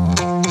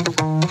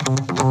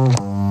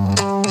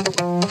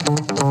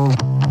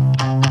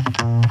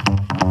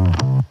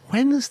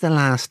 When is the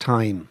last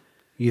time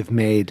you've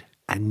made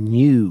a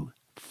new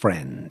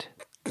friend?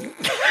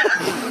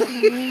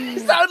 You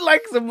sound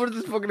like someone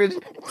that's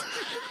fucking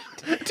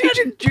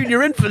teaching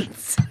junior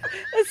infants.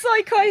 A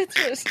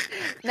psychiatrist.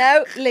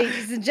 Now,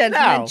 ladies and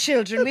gentlemen, Now,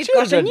 children, we've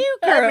got a children, new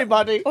girl.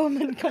 everybody.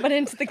 Woman coming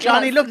into the class.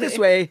 Johnny, look this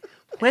today. way.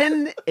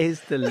 When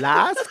is the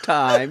last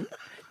time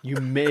you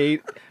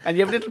made... And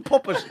you have a little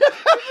puppet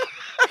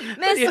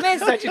Miss,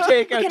 that you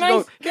take out can to I-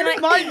 go, can here's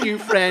I- my new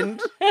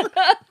friend.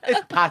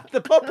 It's Pat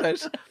the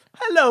puppet.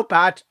 Hello,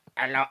 Pat.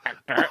 Hello,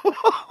 Hector.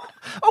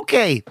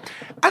 Okay,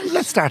 and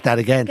let's start that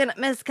again.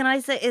 Can I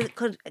say,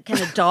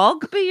 can a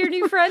dog be your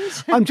new friend?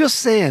 I'm just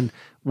saying,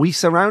 we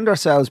surround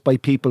ourselves by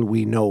people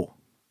we know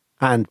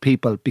and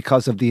people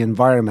because of the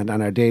environment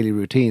and our daily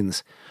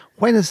routines.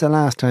 When is the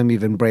last time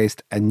you've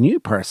embraced a new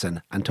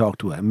person and talked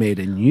to and made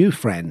a new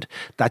friend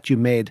that you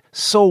made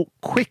so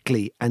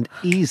quickly and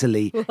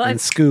easily in What?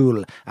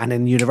 school and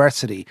in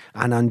university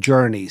and on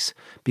journeys?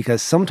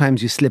 Because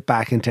sometimes you slip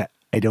back into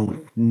I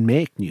don't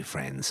make new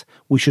friends.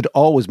 We should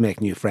always make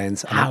new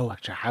friends. And How?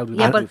 Actually, how do we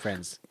Yeah, make but- new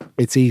friends?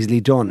 It's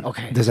easily done.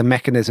 Okay. There's a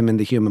mechanism in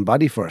the human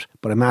body for it.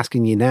 But I'm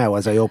asking you now,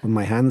 as I open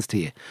my hands to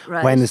you,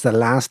 Right. when is the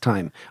last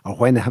time, or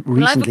when Well, I have a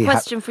recently?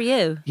 question for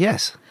you.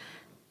 Yes.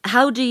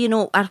 How do you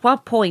know, at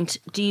what point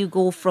do you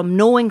go from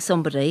knowing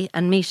somebody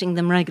and meeting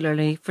them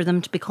regularly for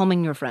them to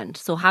becoming your friend?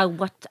 So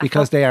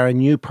Because they are a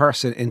new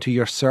person into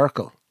your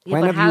circle. Yeah,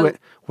 but how-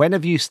 When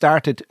have you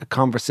started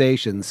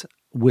conversations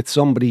with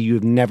somebody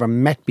you've never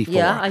met before?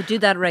 Yeah, I do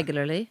that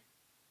regularly.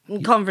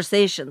 In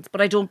conversations, but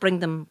I don't bring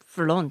them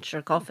for lunch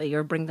or coffee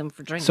or bring them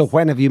for drinks. So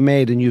when have you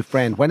made a new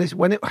friend? When is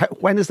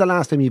the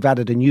last time you've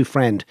added a new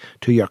friend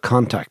to your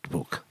contact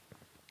book?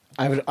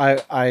 But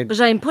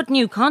I put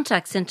new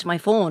contacts into my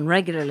phone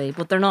regularly,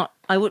 but they're not.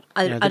 I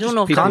they're don't just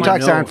know if people that you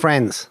Contacts know. aren't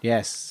friends.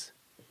 Yes.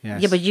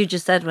 Yeah, but you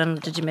just said, when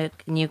did you make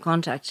a new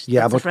contact?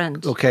 Yeah, That's but a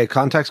friend. okay,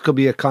 contacts could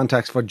be a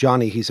contact for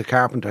Johnny. He's a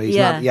carpenter. He's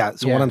Yeah. not. Yeah.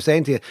 So Yeah. what I'm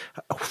saying to you,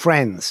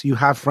 friends. You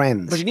have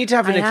friends. But you need to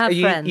have I have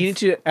friends. you need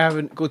to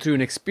go through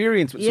an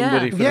experience with Yeah.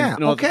 somebody for yeah. them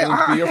to know Okay. that they're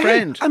going to be your Hey,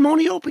 friend. I'm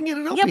only opening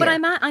it up. Yeah, but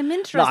here. I'm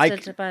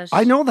interested about.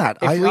 I know that.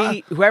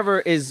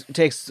 Whoever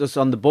takes us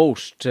on the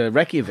boat to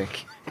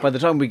Reykjavik, by the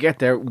time we get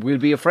there, we'll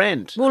be a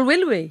friend. Well,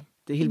 will we?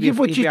 He'll be, Yeah,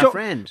 but he'll you be our don't.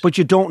 friend. But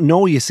you don't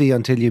know. You see,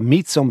 until you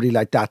meet somebody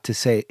like that to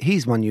say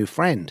he's my new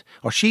friend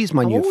or she's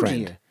my How new old are friend.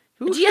 you?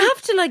 Who- Do you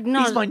have to like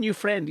not? He's my new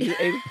friend.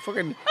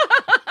 Fucking.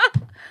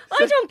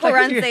 I don't go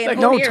around you're saying, like,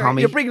 "Oh, no, here,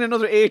 Tommy. You're bringing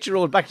another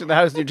 8-year-old back to the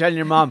house and you're telling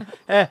your mom,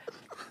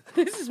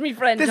 This is my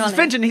friend this Johnny." is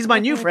Fintan, he's my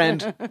new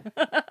friend.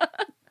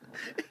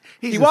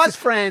 He's He in was si-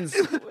 friends.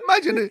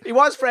 Imagine it. He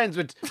was friends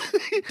with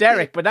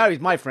Derek, but now he's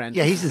my friend.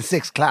 Yeah, he's in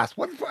sixth class.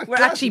 What We're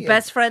class actually are you in?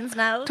 best friends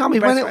now. Tommy,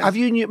 Best when friends. have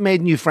you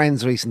made new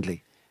friends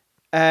recently?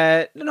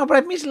 No, but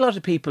I've met a lot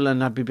of people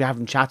and I've been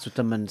having chats with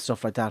them and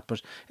stuff like that.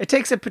 But it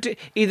takes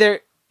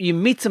either you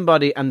meet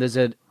somebody and there's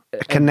a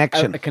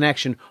connection. a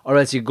connection, or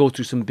else you go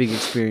through some big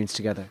experience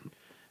together.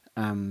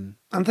 I'm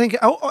thinking.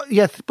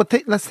 Yes, but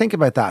let's think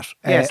about that.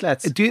 Yes,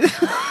 let's. Do you,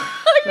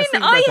 I mean,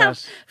 think I about have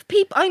that.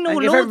 people. I know And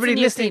if loads everybody of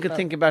new listening people. could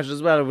think about it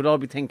as well, we'd all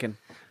be thinking.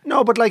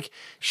 no, but like,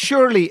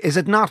 surely is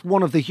it not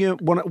one of the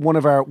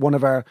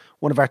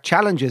one of our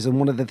challenges, and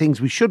one of the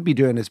things we should be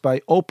doing is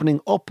by opening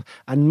up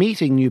and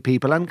meeting new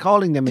people and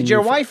calling them. Did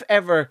your wife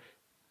ever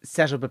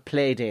set up a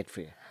play date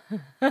for you?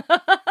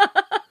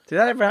 Did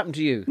that ever happen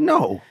to you?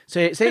 No.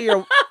 So say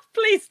you're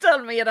Please tell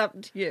me it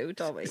happened to you,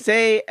 Tommy.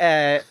 say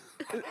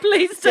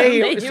Please tell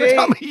say- me. say-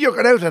 Tommy, you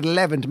got out at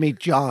 11 to meet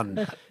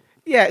John.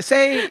 yeah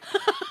say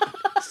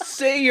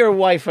your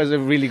wife has a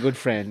really good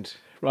friend,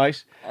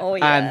 right? Oh,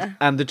 yeah.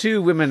 And the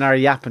two women are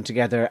yapping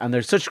together and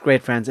they're such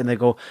great friends and they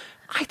go,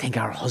 I think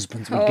our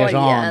husbands would Oh, get yeah,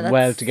 on that's-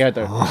 well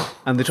together.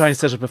 And they try and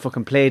set up a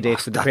fucking play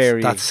date for the pair of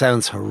you. That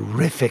sounds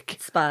horrific.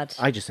 It's bad.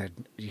 I just said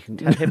you can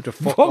tell him to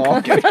fuck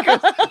off.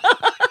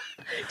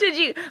 Did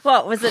you?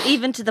 What was it?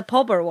 Even to the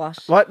pub or what?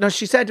 What? No,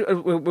 she said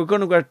we're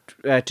going to go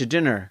out, to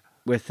dinner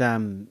with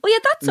Oh yeah,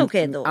 that's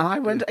okay though. And I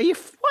went, are you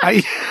what? I,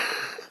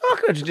 I'm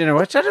not going to dinner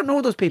with. I don't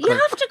know those people. You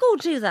have to go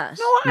do that.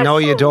 no,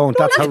 you don't.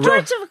 That's That's how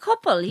right of a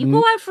couple. You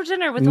go out for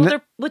dinner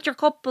with your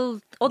couple,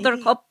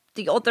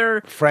 the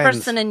other Friends.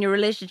 person in your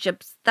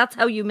relationships. That's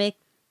how you make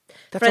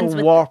That's friends a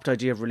with. warped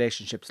idea of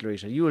relationships,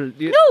 Larita. You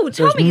No,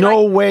 Tommy.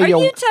 no like, way Are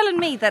you'll- you telling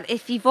me that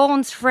if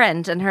Yvonne's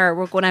friend and her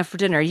were going out for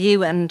dinner,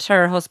 you and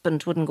her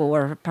husband wouldn't go,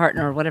 or her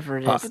partner, or whatever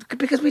it is?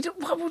 because we don't.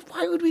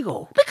 Why would we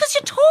go? Because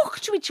you talk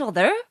to each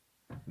other.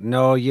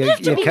 No, you have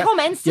to become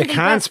you instantly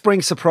can't best-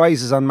 spring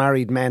surprises on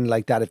married men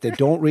like that if they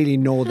don't really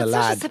know the That's such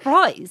a lad.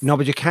 surprise. No,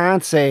 but you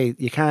can't say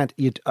you can't.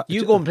 You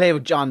go and play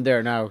with John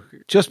there now.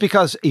 Just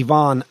because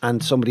Yvonne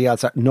and somebody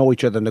else know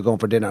each other and they're going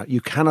for dinner,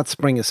 you cannot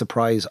spring a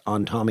surprise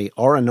on Tommy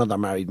or another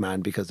married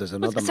man because there's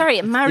another. Sorry,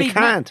 a married You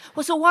can't. man.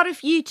 Well, so what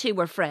if you two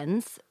were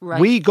friends,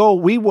 right?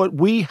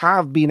 We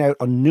have been out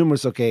on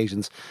numerous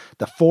occasions.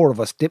 The four of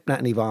us, Dipnat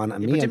and Yvonne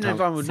and me But and Tim and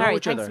Tom. Yvonne would know Sorry,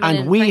 each thanks other. a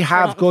million. And we Thanks for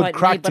have not good inviting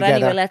crack me, but together.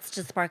 anyway, let's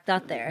just park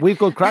that there. We've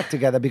good crack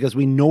together because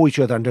we know each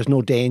other and there's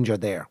no danger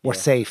there. We're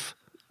safe.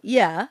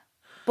 Yeah,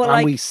 but And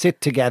like, we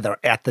sit together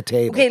at the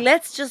table. okay,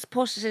 let's just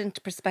put it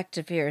into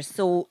perspective here.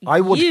 So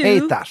I would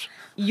hate that.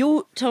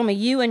 You, Tommy,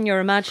 you and your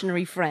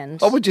imaginary friend.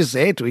 What would you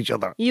say to each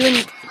other? You and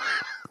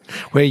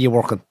Where are you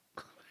working?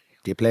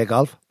 Do you play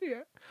golf?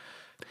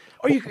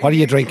 Or you, What are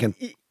you drinking?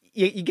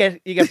 You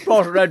get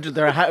brought around to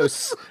their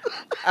house,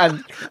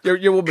 and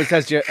your woman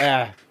says to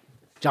you,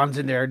 John's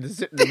in there and he's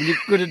sitting there, and you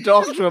go to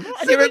talk to him,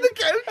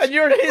 and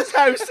you're in his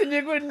house, and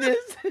you're going to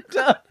sit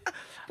down.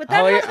 but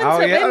that Oh, yeah, happens oh,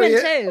 with yeah, oh, women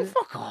yeah. too.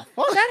 Fuck off.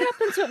 What? That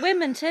happens with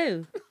women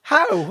too.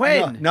 How?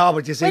 When? No,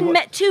 but you see, When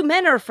two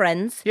men are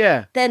friends,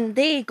 Yeah. then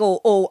they go,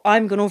 "Oh,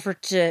 I'm going over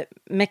to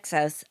Mick's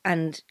house,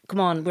 and come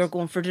on, we're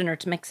going for dinner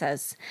to Mick's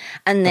house,"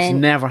 and It's then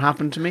never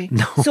happened to me.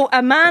 No. so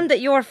a man that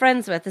you're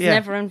friends with has Yeah.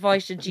 never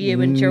invited you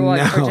and your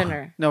wife for No.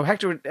 dinner. No,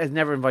 Hector has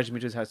never invited me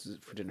to his house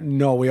for dinner.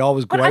 no, we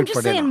always go But out I'm for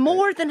just dinner. saying,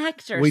 more than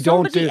Hector. We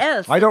don't somebody do.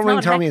 else. I don't that's ring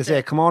not Tommy and Hector.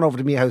 say, "Come on over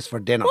to me house for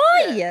dinner."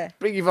 Why?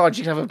 Bring Yvonne,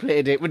 she'd have a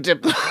play date with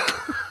Dip.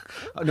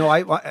 No,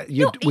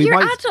 we you're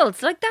might.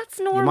 adults. Like, that's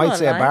normal. You might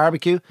say a like.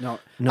 barbecue. No.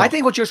 I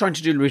think what you're trying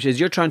to do, Rita, is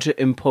you're trying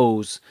to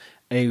impose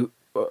a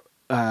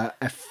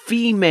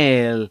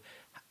female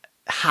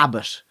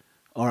habit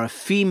or a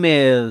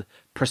female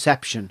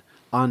perception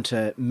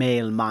onto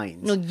male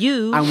minds. No,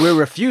 you... And we're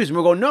refusing.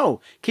 We're going, no,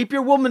 keep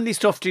your womanly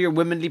stuff to your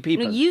womanly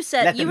people. No, you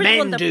said... Let you the were men the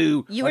one that,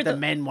 do you what were the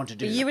men want to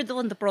do. You were the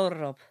one that brought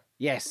it up.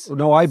 Yes.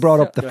 No, I brought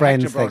up the So-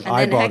 friends Hector brought thing. it up.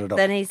 I And brought it up.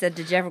 then he said,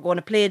 did you ever go on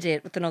a play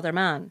date with another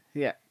man?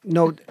 Yeah.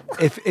 No,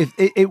 if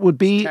it would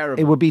be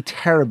Terrible. it would be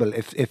terrible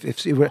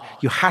if you were,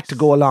 you had to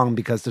go along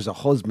because there's a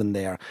husband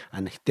there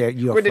and there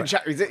you're. Good in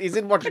chat. He's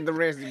in watching the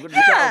race. He's good in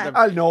chat with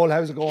them. Oh, Noel,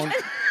 how's it going?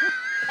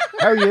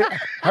 How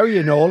are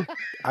you, Noel?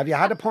 Have you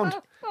had a punt?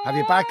 Have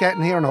you back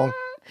getting here, Noel?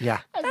 Yeah.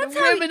 That's The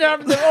how... women are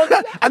the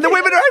ones- And the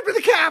women are out with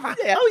the caravan.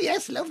 Oh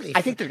yes, lovely.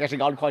 I think they're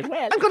getting on quite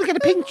well. I'm going to get a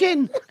pink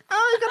chin. Oh,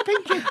 I got a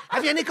pink chin.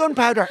 Have you any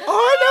gunpowder? Oh,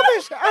 I love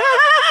it.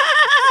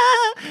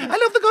 I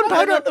love the I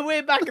gunpowder. on the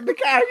way back in the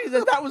car, he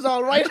said that was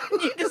all right.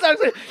 You just said,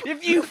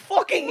 if you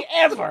fucking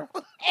ever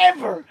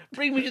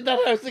bring me to that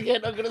house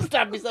again, I'm going to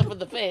stab myself in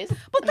the face.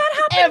 But that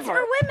happens Ever.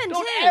 for women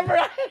Don't too. ever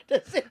have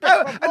to sit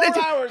there for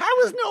 4 hours. How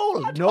is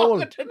Noel? I'm Noel.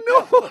 talking to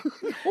Noel.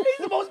 He's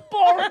the most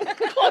boring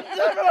cunt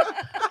ever.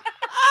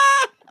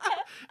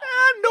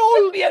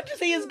 Noel. Took me out to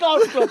see his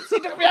golf clubs. He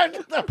took me out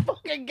to the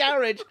fucking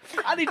garage,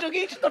 and he took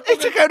each of the He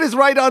fucking... took out his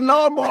ride-on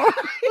lawnmower.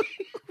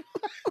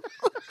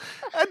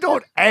 And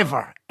don't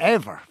ever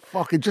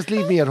fucking just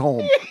leave me at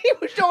home. He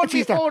was showing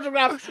me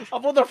photographs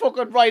of other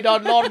fucking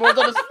ride-on lawnmowers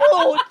on his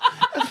phone.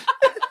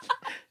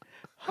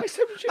 I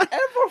said, would you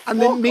ever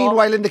And then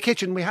meanwhile in the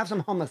kitchen we have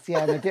some hummus.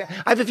 Yeah,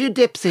 I have a few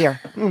dips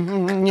here. You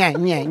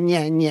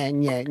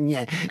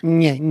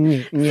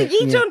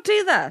don't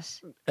do that.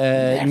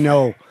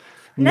 No.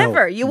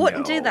 Never. You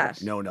wouldn't do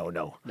that. No.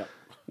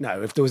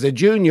 No, if there was a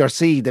Junior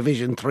C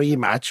Division 3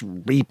 match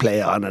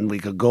replay on and we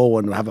could go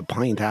and have a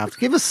pint after,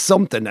 give us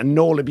something and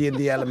Noel would be in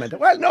the element.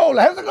 Well, Noel,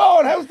 how's it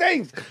going? How's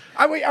things?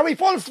 Are we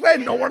full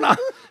strength? No, we're not.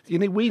 You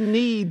know, we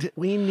need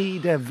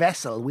a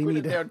vessel. We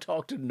need there and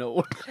talk to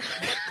Noel.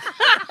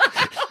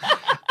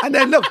 And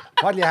then look,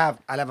 what do you have?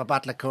 I'll have a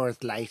bottle of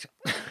Coors Light.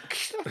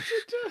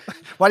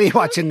 What are you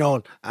watching,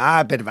 Noel?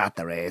 A bit of At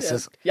the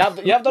Races. You have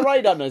the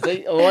ride on, I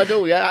say. Oh, I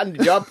do, yeah, and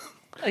the job.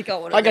 I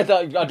got one. I do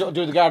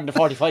the garden in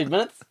 45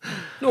 minutes.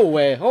 No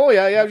way. Oh,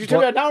 yeah. You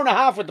took me an hour and a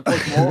half with the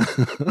push more.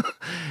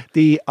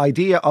 The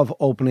idea of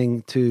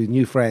opening to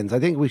new friends, I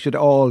think we should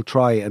all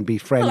try and be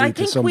friendly Well, I to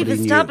think somebody we've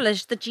new.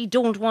 established that you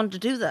don't want to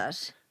do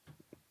that.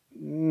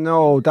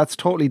 No, that's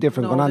totally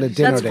different. No, Going on a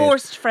dinner that's date.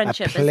 forced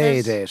friendship, A play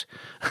is it?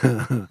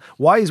 date.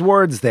 Wise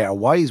words there.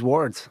 Wise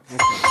words.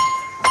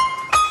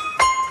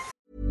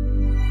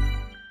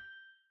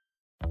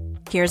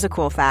 Here's a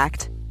cool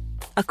fact: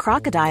 a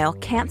crocodile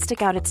can't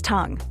stick out its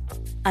tongue.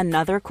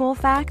 Another cool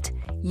fact: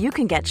 you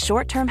can get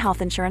short-term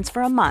health insurance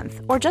for a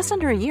month or just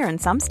under a year in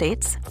some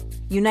states.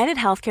 United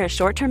Healthcare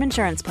short-term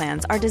insurance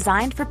plans are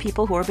designed for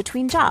people who are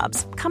between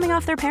jobs, coming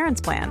off their parents'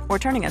 plan, or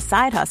turning a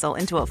side hustle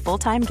into a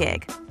full-time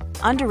gig.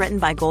 Underwritten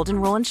by Golden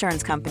Rule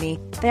Insurance Company,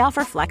 they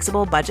offer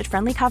flexible,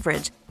 budget-friendly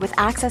coverage with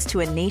access to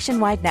a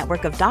nationwide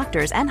network of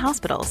doctors and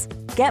hospitals.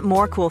 Get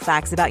more cool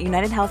facts about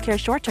United Healthcare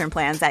short-term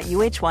plans at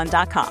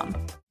uh1.com.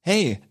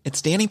 Hey,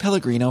 it's Danny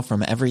Pellegrino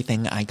from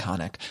Everything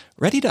Iconic.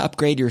 Ready to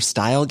upgrade your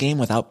style game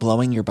without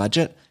blowing your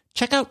budget?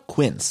 Check out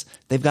Quince.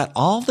 They've got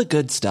all the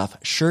good stuff,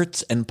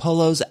 shirts and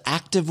polos,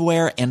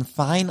 activewear, and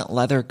fine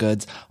leather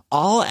goods,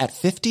 all at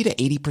 50 to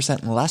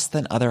 80% less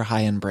than other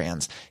high-end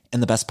brands.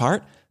 And the best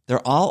part?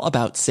 They're all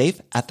about safe,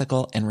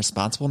 ethical, and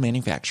responsible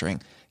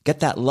manufacturing. Get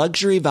that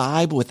luxury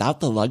vibe without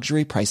the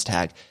luxury price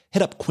tag.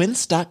 Hit up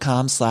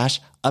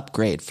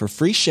quince.com/upgrade for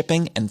free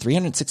shipping and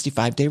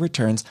 365-day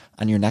returns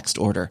on your next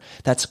order.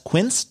 That's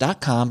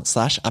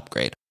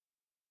quince.com/upgrade.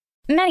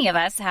 Many of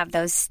us have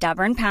those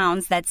stubborn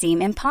pounds that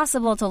seem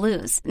impossible to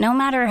lose, no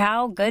matter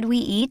how good we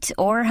eat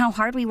or how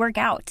hard we work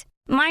out.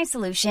 My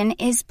solution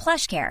is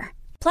PlushCare.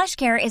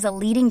 PlushCare is a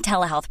leading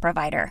telehealth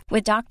provider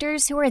with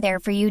doctors who are there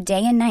for you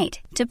day and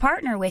night to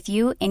partner with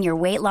you in your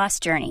weight loss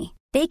journey.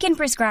 They can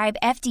prescribe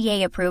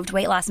FDA-approved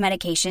weight loss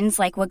medications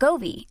like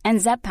Wegovy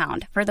and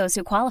Zepbound for those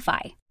who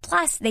qualify.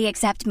 Plus, they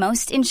accept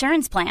most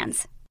insurance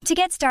plans. To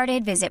get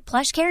started, visit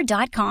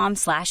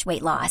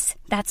plushcare.com/weightloss.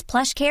 That's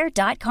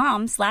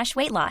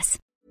plushcare.com/weightloss.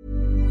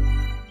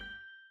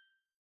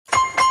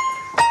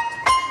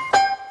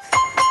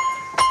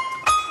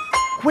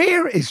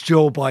 Where is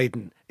Joe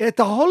Biden?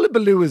 The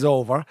hullabaloo is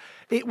over.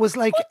 It was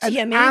like What do an you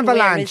mean, where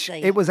avalanche. is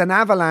he? It was an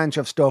avalanche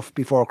of stuff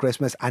before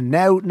Christmas, and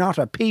now not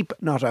a peep,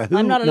 not a hoot.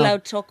 I'm not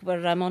allowed to talk about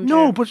it. I'm under.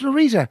 No, but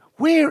Loretta,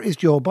 where is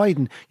Joe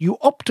Biden? You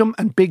upped him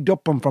and bigged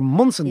up him for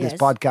months in this Yes.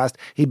 podcast.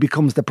 He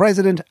becomes the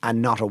president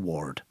and not a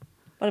word.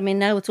 But I mean,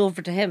 now it's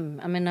over to him.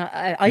 I mean,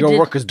 I Your did,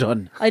 work is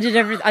done. I did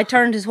everything. I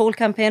turned his whole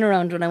campaign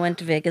around when I went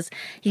to Vegas.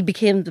 He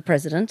became the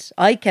president.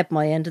 I kept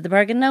my end of the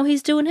bargain. Now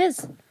he's doing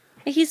his.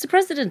 He's the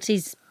president.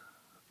 He's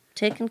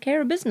taking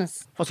care of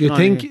business.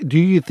 Do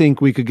you think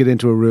we could get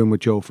into a room with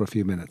Joe for a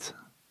few minutes?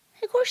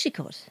 Of course he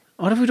could.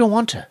 What if we don't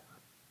want to?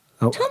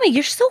 Tommy,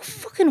 you're so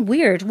fucking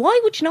weird. Why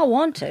would you not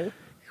want to?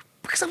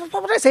 Because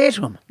what would I say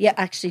to him? Yeah,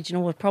 actually, do you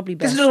know what? Probably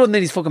This best. is another one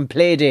of these fucking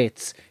play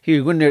dates.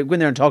 Here, go in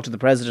there and talk to the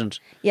president.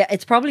 Yeah,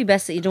 it's probably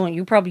best that you don't.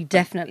 You probably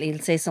definitely will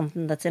say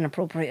something that's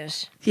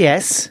inappropriate.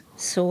 Yes.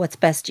 So it's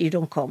best you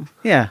don't come.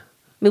 Yeah.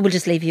 We will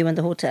just leave you in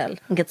the hotel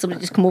and get somebody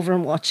to just come over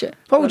and watch it.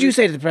 What would you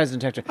say to the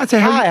president, Hector? I'd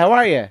say, Hi, how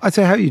are you? I'd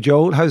say, how are you,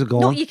 Joel? How's it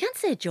going? No, you can't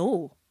say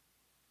Joe.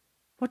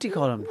 What do you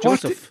call him? What?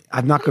 Joseph.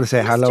 I'm not going to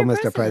say hello,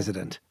 Mr. President.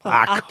 President.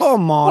 Well,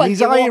 Come on. what,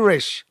 He's you want-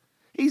 Irish.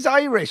 He's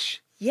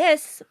Irish.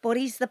 Yes, but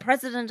he's the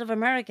president of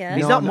America.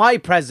 He's not my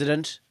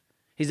president.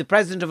 He's the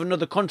president of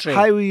another country.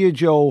 How are you,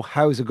 Joe?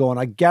 How's it going?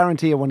 I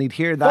guarantee you when he'd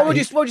hear that. What would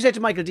you say to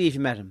Michael D if you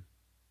met him?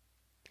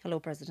 Hello,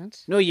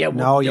 President. No, you wouldn't.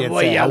 No, you'd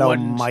say, you hello,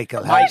 wouldn't. Michael.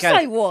 Of course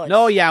I would.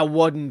 No, you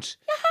wouldn't.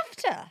 You have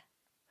to.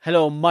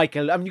 Hello,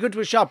 Michael. I mean, you go to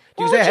a shop.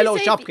 Do you What say would hello,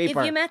 say shopkeeper?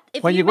 If you met,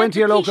 if When you go met into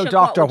your the local Taoiseach,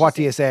 doctor, what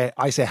do would you say?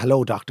 I say,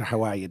 hello, doctor.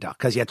 How are you, doc?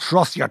 Because you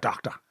trust your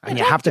doctor. And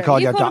you Doctor? have to call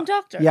You your call him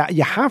doctor. doctor? Yeah,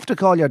 you have to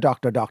call your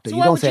doctor. So You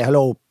what don't would say, you-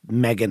 hello,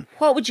 Megan.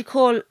 What would you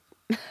call?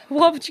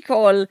 What would you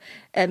call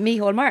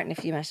Micheál Martin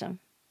if you met him?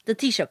 The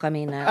Taoiseach, I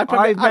mean. I'd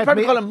probably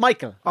met call him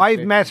Michael.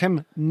 I've met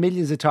him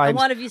millions of times.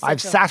 what have you said I've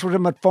to him? sat with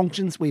him at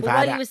functions. We've But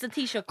had. while he was the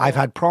Taoiseach, I've though.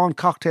 had prawn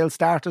cocktail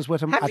starters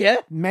with him. Have at you?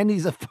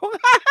 Many's a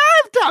I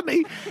have,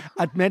 Tommy.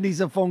 At many's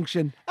a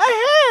function.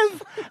 I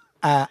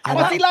have. And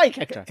What's he like,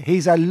 Hector?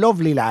 He's a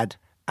lovely lad.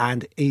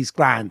 And he's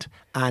grand.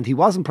 And he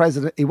wasn't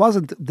president. He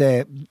wasn't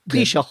the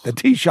Taoiseach. The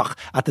Taoiseach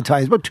at the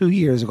time. About 2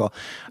 years ago.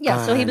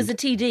 Yeah, so he was a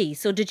TD.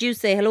 So did you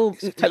say hello,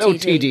 Hello,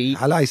 TD.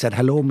 Hello, I said,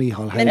 hello,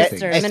 Micheál. How's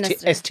Minister. things?"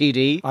 Minister.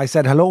 STD. I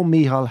said, hello,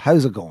 Micheál.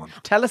 How's it going?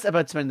 Tell us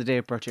about spending the day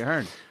at Bertie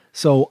Ahern.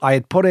 So I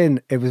had put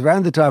in, it was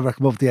around the time I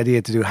came up with the idea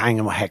to do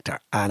Hanging with Hector.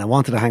 And I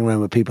wanted to hang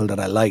around with people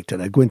that I liked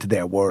and I'd go into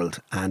their world.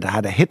 And I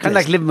had a hit Kind of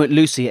list. like living with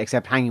Lucy,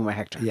 except hanging with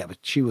Hector. Yeah, but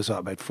she was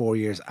about 4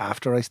 years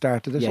after I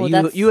started it. Yeah, Oh, you,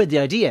 that's- you had the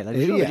idea. Like,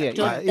 sure, yeah,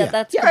 Don't-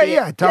 that's yeah, could be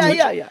yeah, Tommy,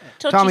 yeah.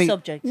 Touchy Tommy,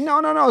 subject.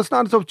 No, it's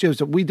not a touchy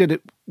subject. We did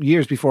it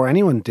years before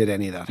anyone did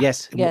any of that.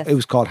 Yes. Yes. It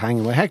was called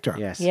Hanging with Hector.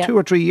 Yes. Yeah. 2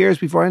 or 3 years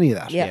before any of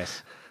that. Yeah.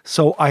 Yes.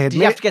 So I had Did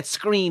you have to get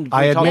screened before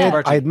I you had, talked to made,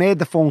 Bertie? I had made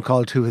the phone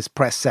call to his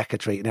press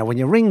secretary. Now, when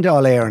you ring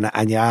Dáil Éireann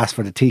and you ask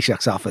for the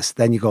Taoiseach's office,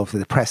 then you go for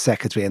the press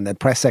secretary, and the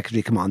press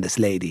secretary come on, this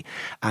lady.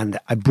 And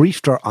I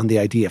briefed her on the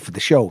idea for the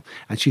show.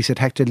 And she said,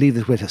 Hector, leave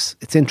it with us.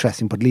 It's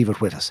interesting, but leave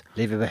it with us.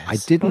 Leave it with us. I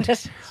didn't.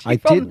 I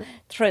From did.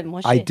 Trim,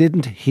 was she? I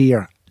didn't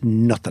hear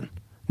nothing.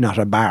 Not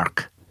a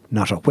bark,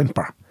 not a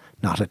whimper,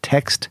 not a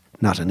text,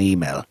 not an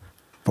email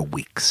for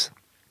weeks.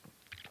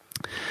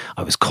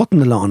 I was cutting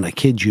the lawn, I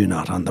kid you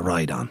not, on the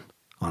ride on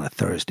a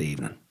Thursday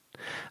evening.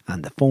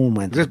 And the phone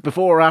went. Just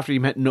before or after you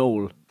met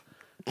Noel.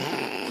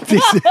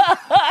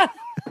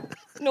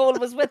 Noel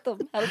was with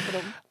them, helping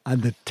them.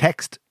 And the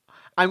text.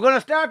 I'm going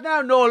to start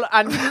now, Noel,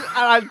 and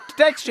I'll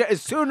text you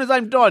as soon as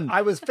I'm done.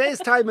 I was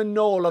FaceTiming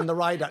Noel on the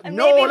ride on. And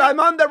Noel, maybe- I'm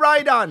on the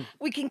ride on.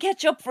 We can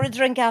catch up for a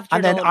drink after.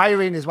 And then Noel.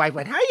 Irene, his wife,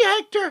 went, "How are you,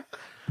 Hector?"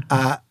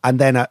 And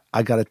then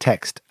I got a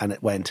text, and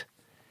it went,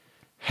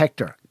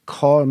 "Hector,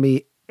 call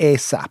me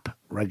ASAP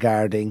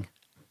regarding."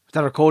 Is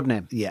that her code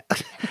name? Yeah.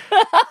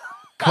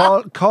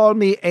 call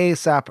me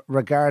ASAP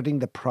regarding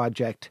the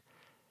project,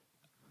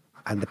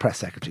 and the press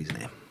secretary's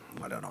name.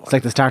 I don't know. It's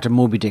like the start of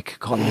Moby Dick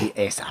calling me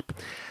ASAP.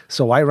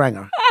 So I rang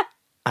her,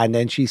 and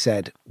then she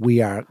said,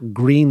 "We are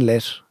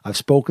greenlit. I've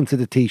spoken to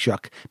the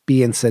Taoiseach.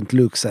 Be in St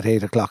Luke's at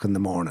 8 o'clock in the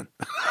morning."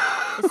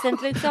 The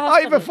St. Luke's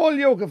I have a Hospital. full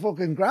yoke of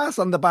fucking grass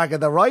on the back of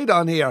the ride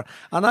on here,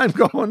 and I'm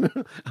going,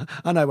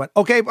 and I went,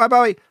 "Okay,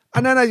 bye."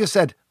 And then I just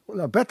said,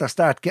 "Well, I better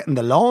start getting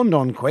the lawn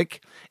done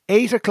quick."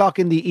 8 o'clock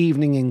in the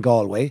evening in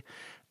Galway,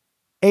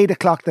 8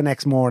 o'clock the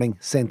next morning,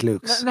 St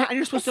Luke's. And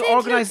you're supposed to St.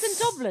 organise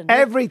Luke's in Dublin.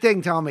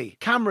 Everything, Tommy.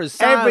 cameras,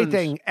 sound,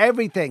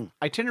 Everything.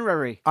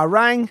 itinerary. I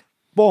rang,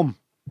 boom,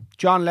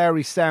 John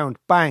Larry's sound,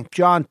 bang,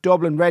 John,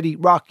 Dublin, ready,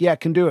 rock, yeah,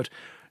 can do it.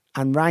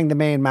 And rang the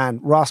main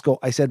man, Roscoe.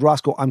 I said,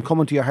 "Roscoe, I'm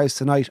coming to your house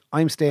tonight.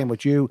 I'm staying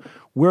with you.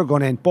 We're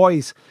going in.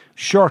 Boys,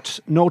 shirts,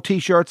 no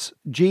T-shirts,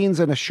 jeans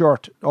and a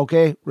shirt,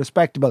 okay?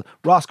 Respectable.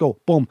 Roscoe,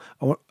 boom.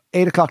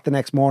 8 o'clock the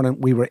next morning,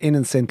 we were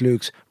in St.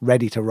 Luke's,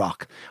 ready to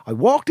rock. I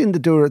walked in the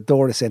door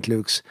of St.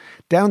 Luke's,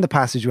 down the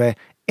passageway,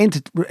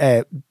 into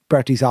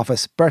Bertie's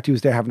office. Bertie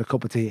was there having a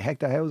cup of tea.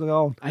 Hector, how's it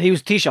going? And he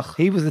was Taoiseach.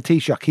 He was the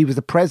Taoiseach. He was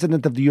the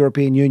president of the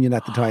European Union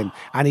at the time.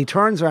 And he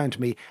turns around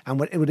to me, and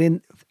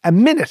within a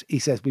minute, he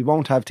says, "We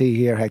won't have tea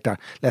here, Hector.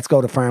 Let's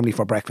go to Farmley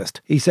for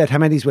breakfast." He said, "How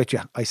many's with you?"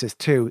 I says,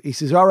 "2. He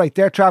says, "All right,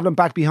 they're travelling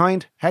back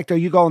behind. Hector,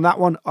 you go on that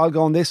one. I'll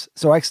go on this."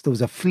 So there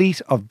was a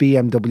fleet of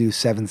BMW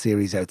 7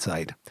 Series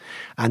outside.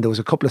 And there was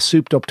a couple of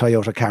souped up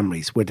Toyota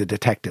Camrys with the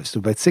detectives. So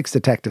about 6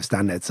 detectives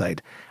standing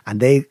outside. And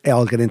they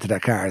all get into their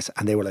cars.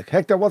 And they were like,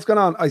 "Hector, what's going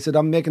on?" I said,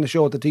 "I'm making a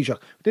show at the Taoiseach."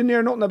 "Didn't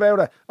hear nothing about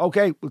it."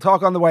 "Okay, we'll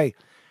talk on the way."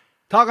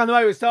 Talk on the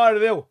way we started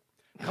to do.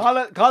 Call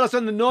us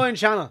on the 9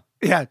 channel.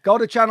 Yeah, go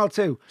to Channel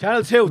 2.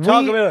 Channel 2,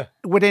 talk about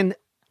it. Within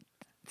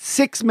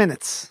 6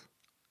 minutes,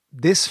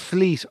 this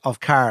fleet of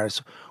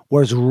cars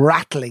was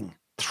rattling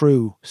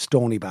through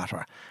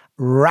Stoneybatter,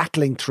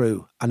 rattling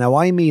through. And now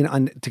I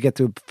mean to get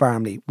to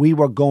Farmley, we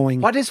were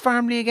going... What is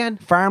Farmley again?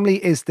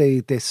 Farmley is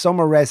the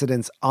summer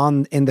residence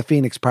in the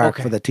Phoenix Park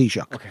for the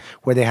Taoiseach,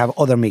 where they have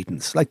other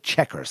meetings, like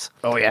Checkers.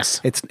 Oh,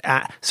 yes. It's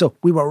so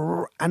we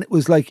were... And it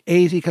was like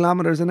 80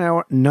 kilometres an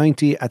hour,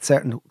 90 at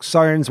certain...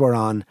 Sirens were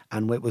on,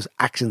 and it was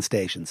action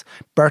stations.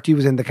 Bertie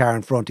was in the car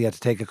in front. He had to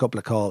take a couple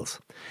of calls.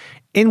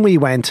 In we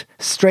went,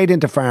 straight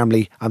into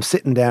Farmley. I'm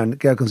sitting down. The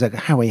girl comes out,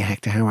 how are you,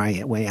 Hector? How are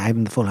you? Well,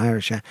 having the full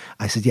Irish, yeah?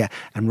 I said, yeah.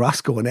 And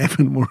Roscoe and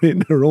Evan were in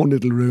their own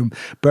little room.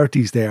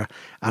 Bertie's there.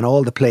 And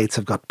all the plates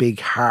have got big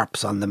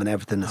harps on them and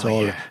everything.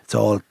 It's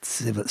all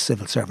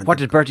civil servant. What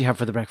did Bertie have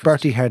for the breakfast?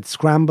 Bertie had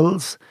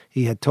scrambles.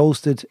 He had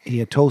toasted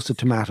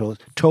tomatoes.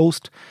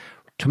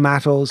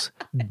 Tomatoes,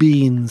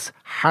 beans,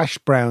 hash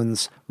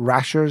browns,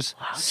 rashers,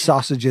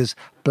 sausages,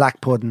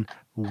 black pudding,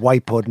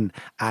 white pudding,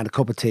 and a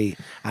cup of tea.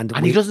 And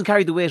he doesn't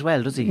carry the weight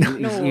well, does he?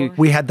 No.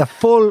 We had the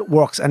full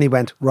works, and he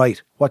went,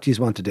 right, what do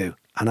you want to do?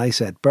 And I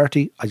said,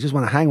 Bertie, I just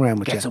want to hang around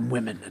with you. Get some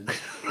women.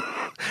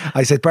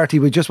 I said, Bertie,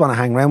 we just want to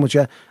hang around with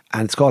you,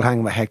 and it's called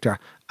Hanging with Hector,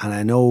 and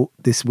I know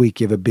this week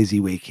you have a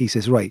busy week. He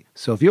says, right,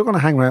 so if you're going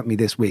to hang around with me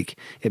this week,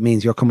 it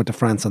means you're coming to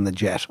France on the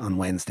jet on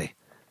Wednesday.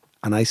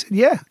 And I said,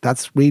 yeah,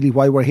 that's really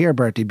why we're here,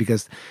 Bertie,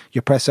 because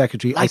your press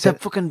secretary... Like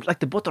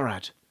the butter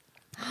ad.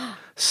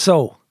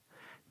 So...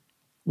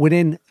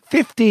 Within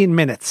 15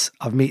 minutes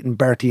of meeting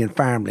Bertie and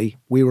Farmley,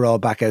 we were all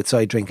back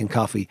outside drinking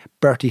coffee.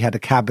 Bertie had a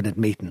cabinet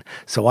meeting.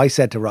 So I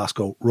said to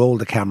Roscoe, roll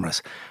the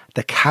cameras.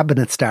 The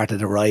cabinet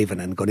started arriving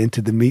and got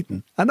into the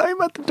meeting. And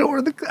I'm at the door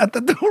of the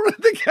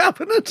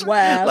cabinet.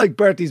 Well. Like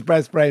Bertie's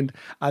best friend.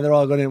 And they're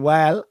all going in,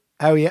 well,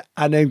 how are you?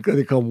 And then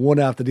they come one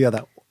after the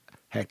other.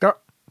 Hector,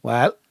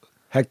 well,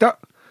 Hector,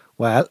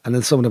 well. And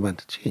then some of them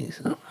went,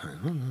 jeez.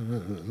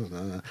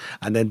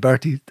 And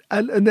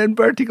then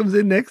Bertie comes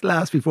in next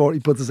last before he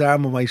puts his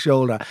arm on my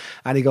shoulder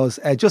and he goes,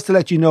 just to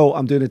let you know,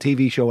 I'm doing a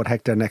TV show with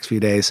Hector next few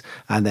days.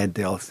 And then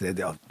they all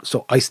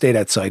so I stayed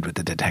outside with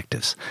the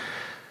detectives.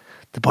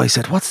 The boy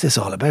said, what's this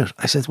all about?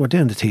 I said, we're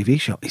doing the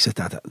TV show. He said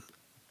that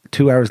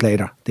 2 hours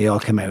later they all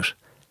came out.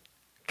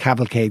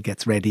 Cavalcade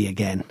gets ready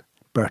again.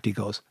 Bertie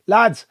goes,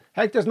 lads,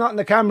 Hector's not in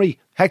the Camry.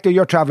 Hector,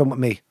 you're travelling with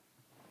me.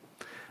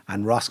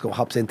 And Roscoe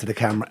hops into the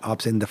camera,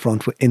 hops in the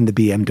front in the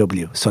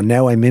BMW. So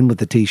now I'm in with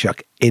the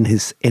Taoiseach in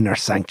his inner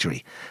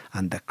sanctuary.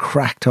 And the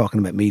crack talking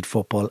about Meath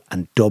football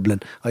and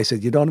Dublin. I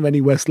said, you don't have any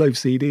Westlife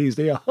CDs,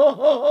 do you?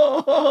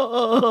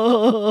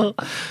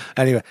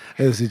 Anyway,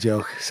 it was a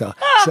joke. So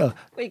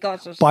we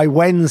got it. By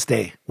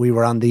Wednesday, we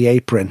were on the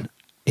apron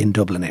in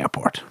Dublin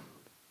Airport.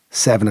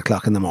 7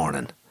 o'clock in the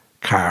morning.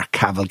 Car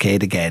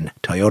cavalcade again.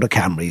 Toyota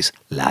Camrys,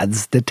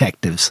 lads,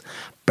 detectives,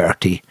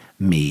 Bertie,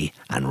 me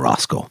and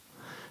Roscoe.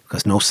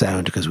 Because no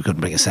sound, because we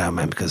couldn't bring a sound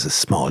man because it's a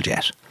small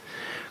jet.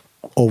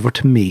 Over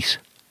to meet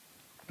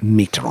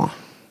Mitterrand.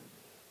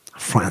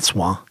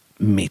 Francois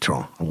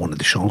Mitterrand, on one of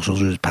the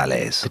Champs-Élysées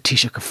Palais. The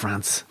Taoiseach of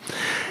France.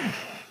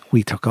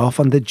 We took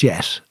off on the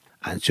jet,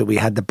 and so we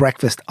had the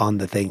breakfast on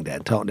the thing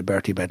then, talking to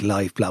Bertie about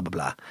life, blah, blah,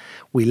 blah.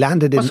 We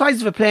landed in... What size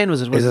of a plane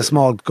was it? It was a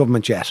small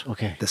government jet.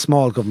 Okay. The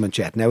small government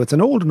jet. Now, it's an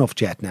old enough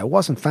jet now. It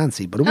wasn't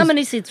fancy, but it was... How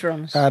many seats were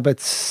on it?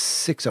 About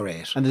 6 or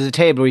 8. And there's a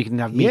table where you can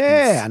have meetings.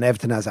 Yeah, and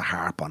everything has a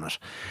harp on it.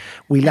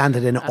 We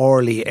landed in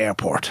Orly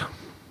Airport,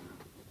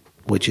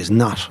 which is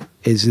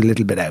a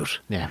little bit out.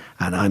 Yeah.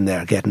 And I'm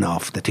there getting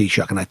off the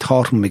Taoiseach, and I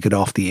thought when we got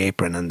off the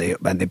apron and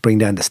they bring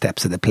down the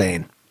steps of the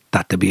plane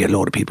that there'd be a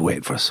load of people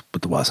waiting for us,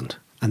 but there wasn't.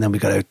 And then we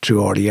got out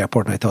through Orly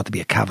Airport and I thought there'd be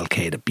a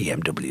cavalcade of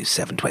BMW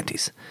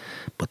 720s,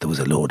 but there was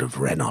a load of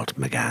Renault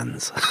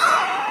Megans.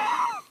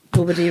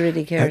 Nobody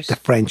really cares. The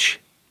French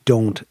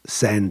don't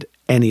send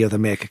any other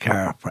make of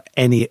car for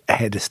any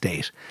head of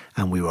state.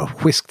 And we were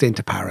whisked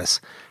into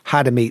Paris,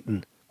 had a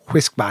meeting,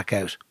 whisked back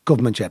out,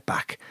 government jet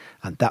back.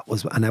 And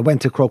I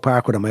went to Croke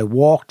Park with him. I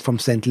walked from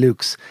St.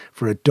 Luke's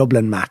for a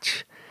Dublin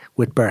match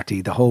with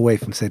Bertie the whole way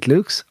from St.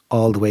 Luke's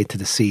all the way to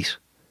the seat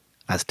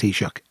as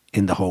Taoiseach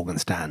in the Hogan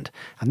stand.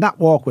 And that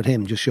walk with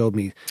him just showed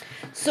me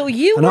so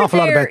you an were awful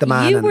there, lot about the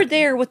man. You were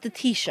there with the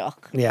Taoiseach.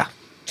 Yeah.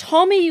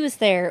 Tommy was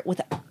there with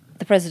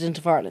the President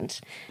of Ireland.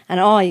 And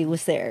I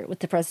was there with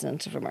the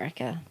President of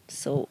America.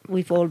 So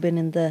we've all been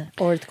in the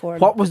Earth corner.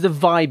 What was the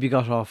vibe you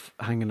got off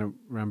hanging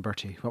around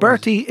Bertie?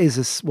 Bertie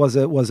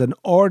was an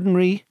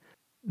ordinary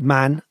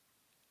man,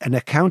 an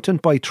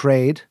accountant by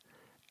trade,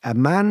 a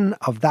man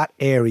of that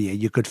area.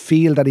 You could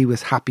feel that he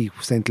was happy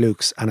with St.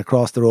 Luke's and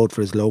across the road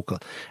for his local.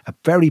 A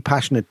very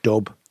passionate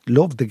dub,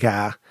 loved the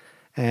guy.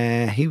 Do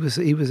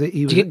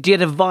you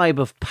get a vibe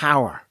of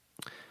power?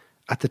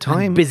 At the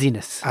time, and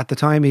busyness. At the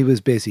time, he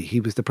was busy. He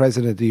was the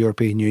president of the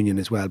European Union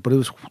as well. But it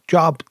was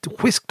job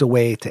whisked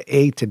away to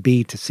A to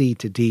B to C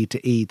to D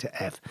to E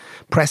to F.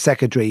 Press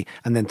secretary,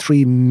 and then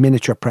 3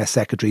 miniature press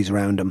secretaries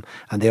around him,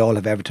 and they all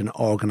have everything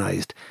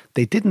organised.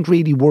 They didn't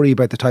really worry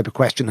about the type of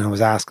question I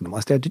was asking them. I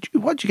said,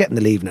 what did you get in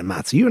the leaving in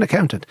maths? Are you an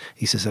accountant?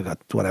 He says, I got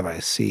whatever I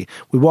see.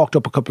 We walked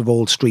up a couple of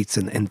old streets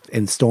in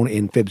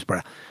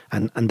Phibsborough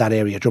and that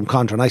area,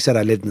 Drumcondra. And I said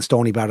I lived in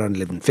Stoneybarrow and I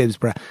lived in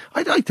Phibsborough.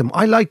 I liked him.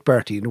 I liked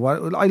Bertie.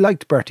 I liked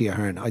liked Bertie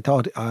Ahern. I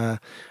thought,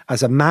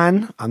 as a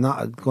man, I'm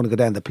not going to go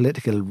down the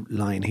political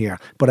line here,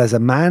 but as a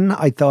man,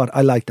 I thought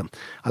I liked him.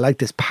 I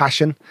liked his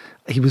passion.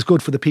 He was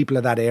good for the people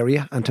of that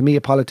area. And to me,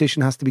 a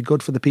politician has to be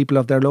good for the people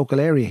of their local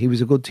area. He was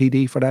a good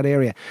TD for that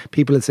area.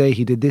 People would say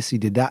he did this, he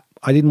did that.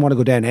 I didn't want to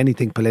go down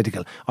anything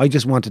political. I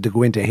just wanted to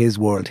go into his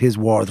world, his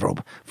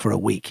wardrobe for a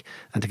week,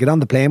 and to get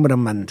on the plane with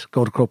him and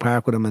go to Croke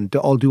Park with him and do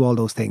all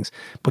those things.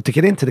 But to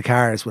get into the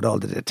cars with all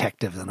the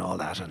detectives and all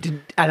that.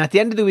 And at the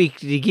end of the week,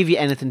 did he give you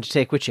anything to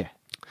take with you?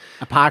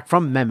 Apart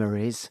from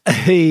memories?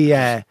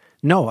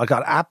 No, I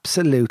got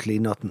absolutely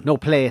nothing. No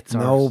plates?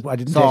 No, I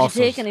didn't Did you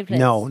take any plates?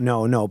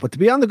 No. But to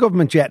be on the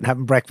government jet and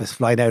having breakfast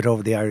flying out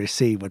over the Irish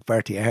Sea with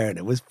Bertie Ahern,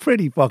 it was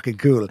pretty fucking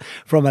cool.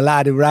 From a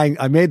lad who rang,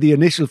 I made the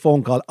initial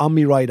phone call on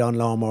me ride on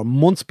Lawnmower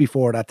months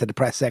before that to the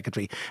press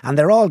secretary, and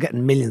they're all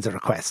getting millions of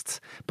requests.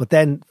 But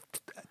then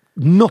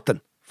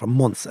nothing for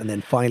months, and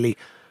then finally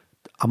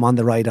I'm on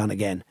the ride on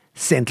again.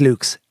 St.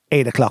 Luke's,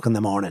 8 o'clock in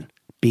the morning.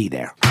 Be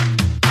there.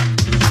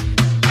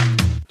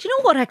 Do you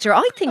know what, Hector?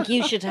 I think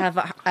you should have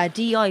a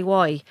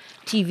DIY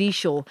TV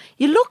show.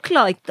 You look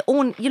like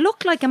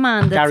a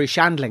man that's... Gary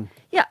Shandling.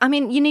 Yeah, I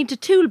mean, you need a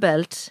tool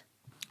belt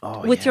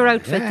with your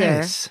outfit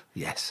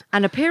Yes.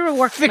 and a pair of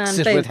workman Fix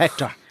it boots. with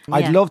Hector.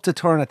 I'd love to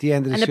turn at the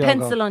end of the And show. a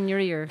pencil on your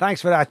ear. Thanks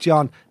for that,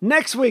 John.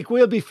 Next week,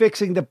 we'll be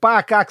fixing the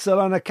back axle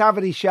on a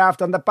cavity shaft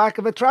on the back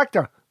of a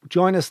tractor.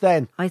 Join us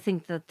then. I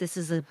think that this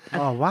is a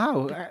Oh,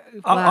 wow.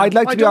 I'd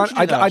like Why to be don't on.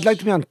 you do that? I'd like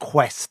to be on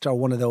Quest or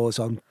one of those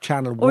on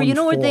Channel 144. or you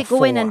know where they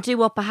go in and do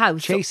up a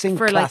house Chasing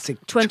for classic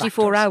like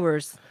 24 tractors.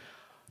 hours.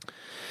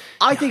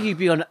 I think he'd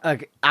be on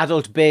an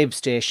adult babe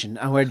station,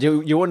 and where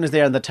your one is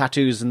there in the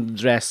tattoos and the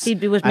dress. He'd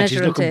be with and she's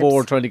measuring looking tapes.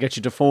 bored trying to get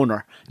you to phone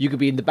her. You could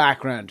be in the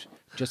background,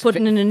 just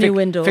Putting in a new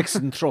window.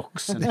 fixing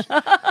trucks and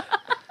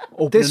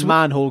opening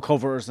manhole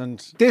covers and.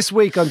 This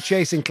week on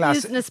Chasing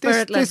Classic, Using a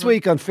spirit this level.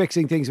 week on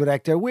Fixing Things with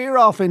Hector, we're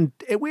off in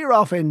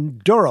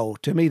Durrow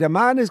to meet a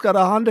man who's got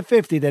a Honda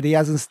 50 that he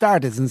hasn't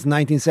started since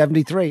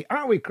 1973,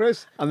 aren't we,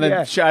 Chris? And then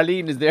Yeah.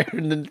 Charlene is there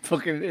in the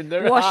fucking in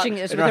their Washing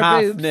half, it in with her her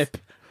half boobs. nip,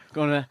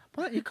 going,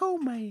 "What you call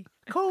me?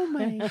 Call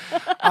me?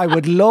 I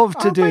would love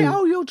to do.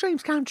 your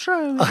dreams come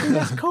true.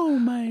 Just call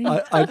me."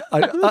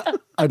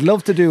 I'd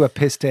love to do a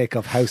piss take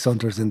of House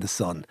Hunters in the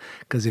Sun,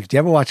 because if you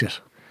ever watch it,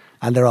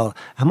 and they're all,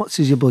 how much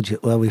is your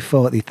budget? Well, we've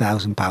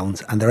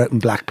 £40,000, and they're out in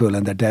Blackpool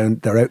and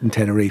they're out in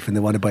Tenerife and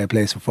they want to buy a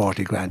place for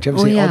 40 grand. Do you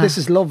ever see? yeah. Oh, this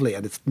is lovely,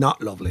 and it's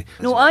not lovely.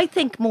 No, I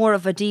think more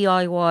of a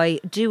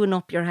DIY, doing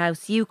up your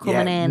house, you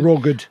coming in,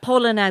 rugged.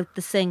 pulling out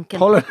the sink and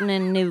Pulling- putting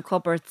in new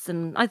cupboards,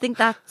 and I think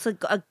that's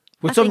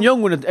With I some think-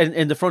 young one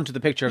in the front of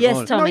the picture. Yes,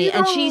 going, Tommy, you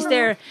and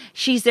don't.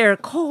 she's there.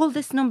 Call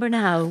this number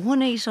now,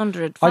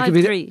 1-800 I could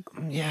be 53.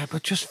 yeah,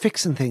 but just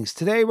fixing things.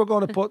 Today we're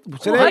going to put. Why?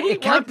 Today,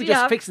 It can't be do you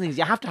just have- fixing things.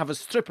 You have to have a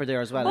stripper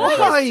there as well.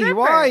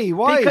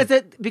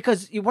 why?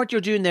 Because what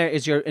you're doing there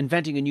is you're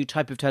inventing a new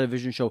type of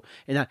television show.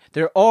 In that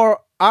there are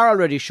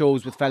already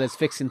shows with fellas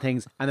fixing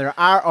things, and there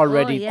are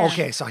already yeah.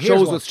 Okay, so here's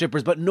shows what. with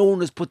strippers, but no one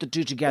has put the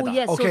two together. Oh,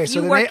 yes. So Okay, if so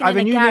you the working I have a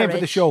in new name for the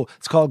garage- show.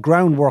 It's called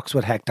Groundworks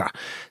with Hector.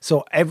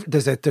 So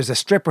there's a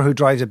stripper who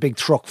drives a big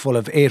truck full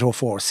of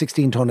 804,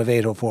 16 ton of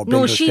 804. No,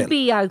 builder's she'd fill.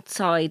 be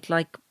outside,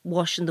 like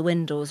washing the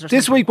windows or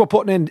This something. week we're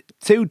putting in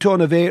 2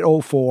 ton of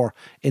 804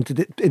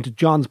 into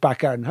John's back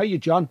garden. How you,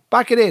 John?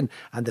 Back it in,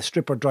 and the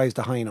stripper drives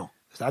the Hino.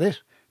 Is that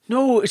it?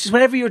 No, it's just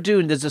whatever you're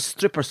doing, there's a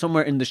stripper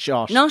somewhere in the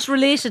shot. Not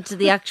related to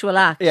the actual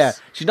act. Yeah,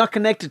 she's not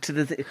connected to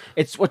the.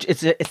 It's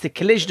the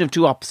collision of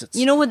two opposites.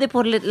 You know when they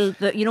put a little,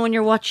 when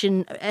you're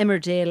watching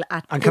Emmerdale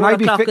at And 4 can I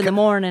be o'clock fit- in the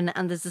morning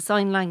and there's a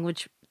sign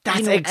language.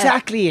 That's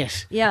exactly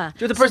it. Yeah.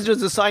 You're the person who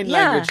does the sign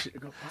language.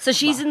 So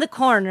she's in the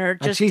corner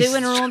just she's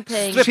doing her own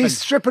thing. She's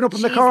stripping up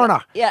in the She's-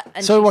 corner. yeah,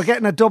 and So we're she's-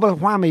 getting a double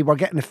whammy. We're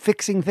getting a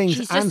fixing things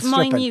She's and just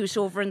stripping. minute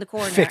over in the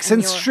corner. Fix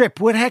and and you're strip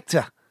with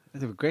Hector.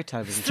 They were great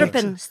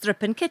television.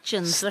 Stripping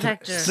kitchens with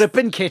Hector.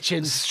 Stripping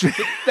kitchens.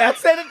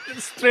 That's it.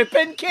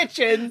 Stripping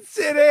kitchens.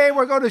 Today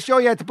we're going to show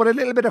you how to put a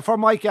little bit of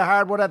Formica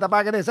hardwood at the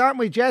back of this, aren't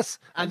we, Jess?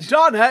 And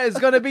Donna is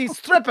going to be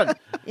stripping.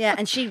 Yeah,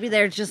 and she'd be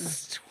there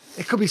just.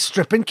 It could be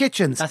stripping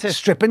kitchens, That's it.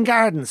 stripping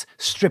gardens,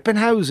 stripping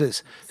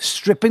houses,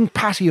 stripping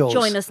patios.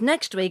 Join us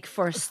next week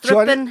for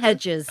stripping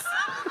hedges.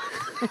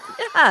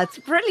 Yeah, it's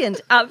brilliant.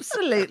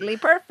 Absolutely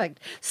perfect.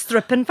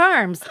 Stripping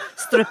farms,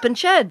 stripping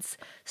sheds,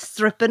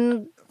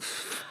 stripping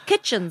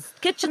kitchens.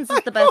 Kitchens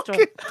is the best one.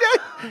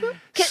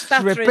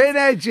 Stripping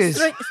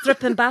edges.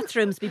 Stripping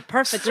bathrooms be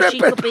perfect. So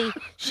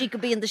she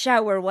could be in the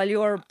shower while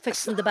you're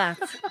fixing the bath.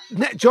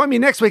 Join me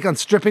next week on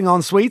Stripping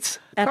on Sweets.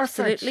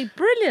 Absolutely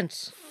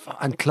brilliant.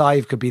 And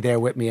Clive could be there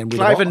with me, and we'd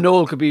Clive have and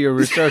Noel could be your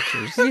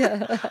researchers.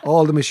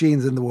 all the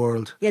machines in the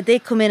world. Yeah, they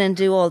come in and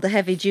do all the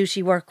heavy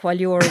duty work while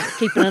you're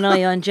keeping an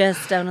eye on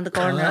Jess down in the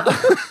corner.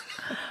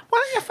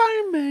 Why don't you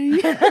phone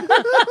me?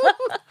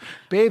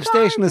 Babe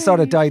Station has sort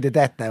of died a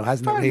death now,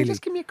 hasn't it, really?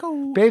 Just give me a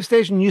call. Babe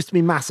Station used to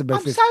be massive.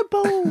 I'm so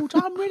bored.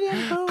 I'm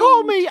really bored.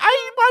 Call me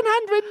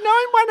 8100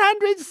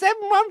 9100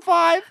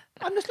 715.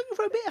 I'm just looking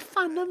for a bit of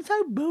fun. I'm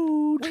so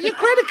bored. Your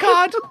credit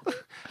card.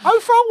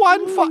 Out for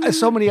one.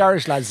 So many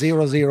Irish lads.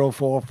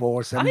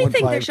 0044 I think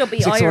there should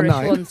be Irish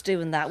ones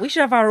doing that. We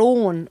should have our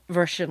own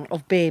version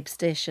of Babe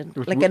Station,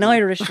 like an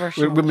Irish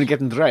version. With women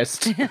getting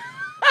dressed.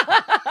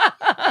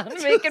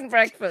 Making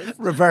breakfast.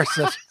 Reverse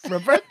it.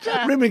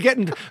 Women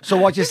getting. So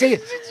what you see?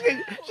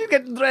 She's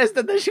getting dressed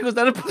and then she goes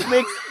down and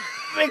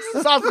makes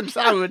a sausage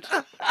sandwich.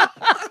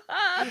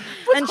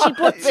 And she's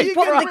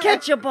putting the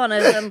ketchup on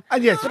it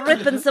and yes,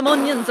 ripping some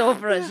onions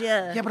over it,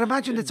 yeah. Yeah, but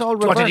imagine it's all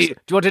reversed. Do you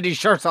want any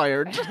shirts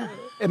ironed?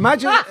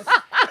 Imagine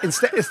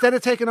instead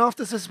of taking off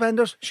the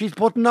suspenders, she's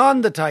putting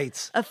on the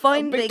tights. A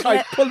fine big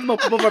tight, pull them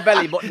up above her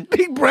belly button.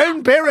 Big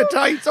brown pair of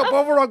tights up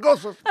over her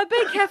gusset. a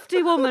big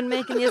hefty woman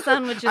making you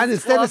sandwiches. And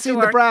instead of seeing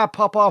the bra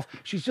pop off,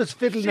 she's just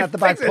fiddling at the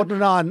back, putting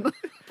it on.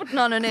 Putting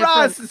on an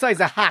Bras apron. the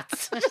size of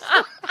hats.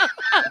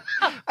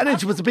 And then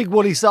she puts a big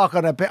woolly sock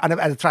on a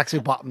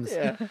tracksuit bottoms.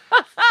 Yeah.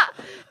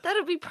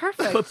 That'd be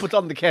perfect. Put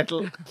on the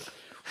kettle.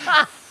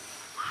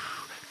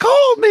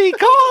 Call me.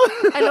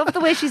 I love the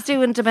way she's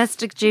doing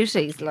domestic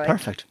duties. Like,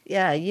 Perfect.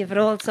 Yeah, you've it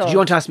also. Do you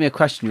want to ask me a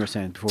question you were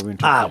saying before we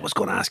interrupt? I was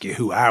going to ask you,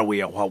 who are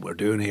we or what we're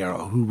doing here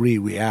or who really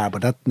we are,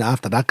 but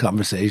after that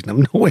conversation,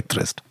 I've no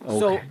interest.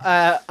 So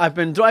I've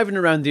been driving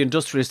around the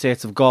industrial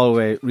estates of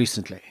Galway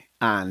recently,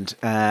 and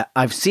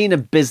I've seen a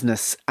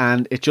business,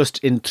 and it just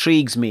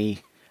intrigues me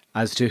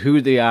as to who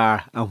they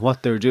are and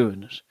what they're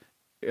doing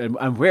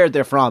and where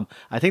they're from.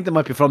 I think they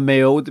might be from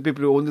Mayo, the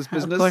people who own this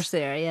business. Of course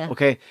they are, yeah.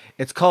 Okay,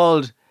 it's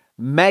called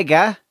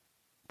Mega.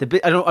 I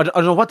don't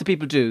know what the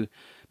people do,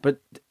 but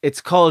it's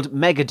called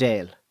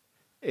Megadale.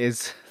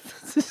 Is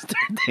this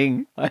their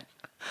thing?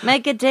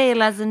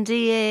 Megadale as in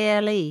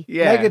Dale.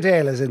 Yeah.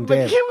 Megadale is in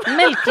Dale.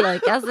 Milk,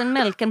 like, as in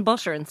milk and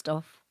butter and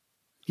stuff.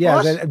 Yeah,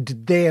 What? the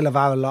Dale of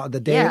Avalon. The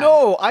Dale. Yeah.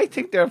 No, I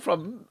think they're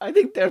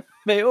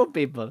Mayo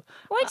people.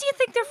 Why do you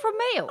think they're from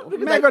Mayo?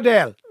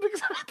 Megadale.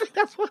 Because I think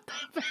that's what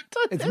they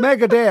meant. It's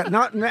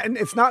Megadale.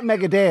 It's not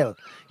Megadale.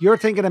 You're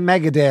thinking of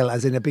Megadale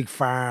as in a big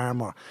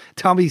farm or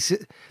Tommy's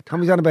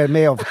on about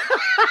Mayo.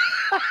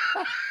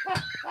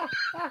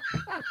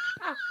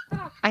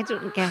 I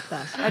don't get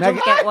that. I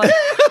don't get what.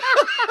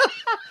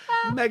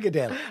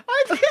 Megadale.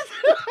 I think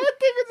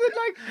it's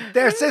like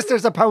Their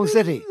sisters of Pound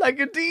City. like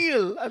a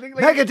deal. I think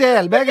like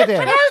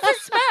Megadale. How's it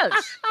spelled?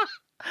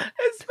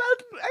 it's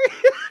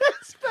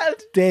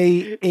spelled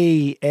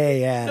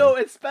D-E-A-L. no,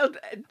 it's spelled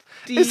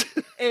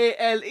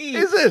D-A-L-E.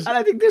 Is it? And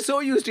I think they're so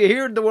used to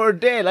hearing the word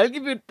Dale. I'll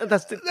give you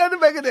that's the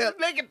Megadale.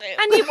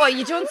 And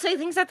you don't say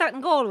things like that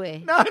in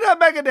Galway? No, not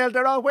Megadale.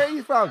 They're all, where are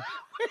you from?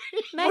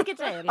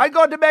 Megadale. I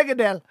go to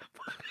Megadale.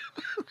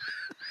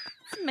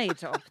 That's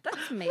made up.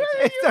 That's made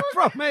up. They're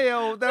from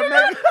Mayo. They're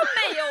Not from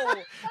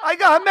Mayo. I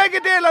got a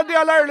Megadale on the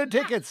All-Ireland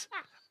tickets.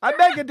 A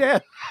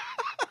Megadale.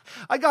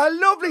 I got a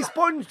lovely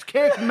sponge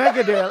cake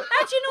Megadale.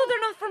 How do you know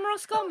they're not from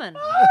Roscommon?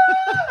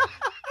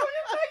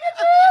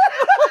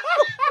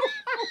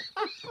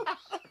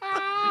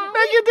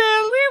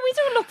 Megadale. We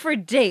don't look for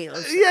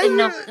Dales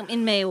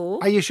in Mayo.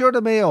 Are you sure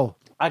the Mayo?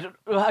 I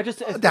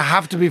just They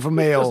have to be from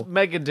Mayo.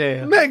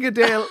 Megadale.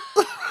 Megadale.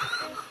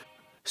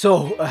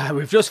 So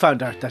we've just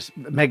found out that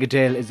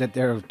Megadale is that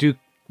they do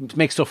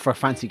make stuff for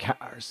fancy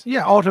cars,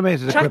 Yeah,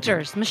 automated equipment.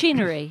 Tractors,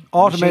 machinery.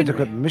 Automated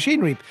equipment.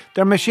 Machinery.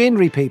 They're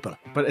machinery people.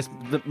 but it's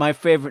my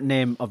favourite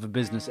name of a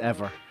business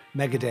ever.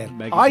 Megadale.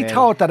 Megadale. I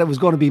thought that it was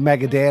going to be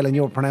Megadale and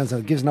you were pronouncing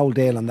it. It gives an old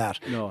Dale on that.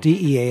 No.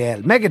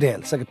 D-E-A-L. Megadale.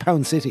 It's like a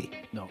Pound City.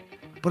 No.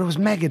 But it was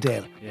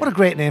Megadale. What a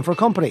great name for a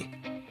company.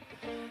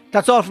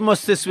 That's all from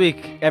us this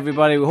week,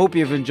 everybody. We hope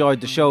you've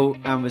enjoyed the show,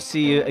 and we'll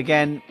see you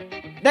again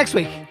next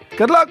week.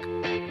 Good luck.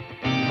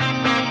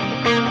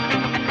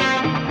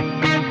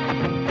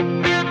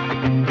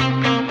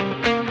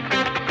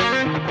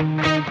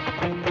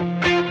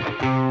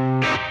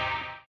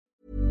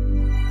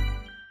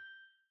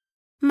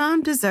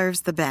 Mom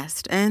deserves the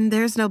best, and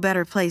there's no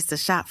better place to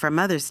shop for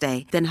Mother's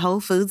Day than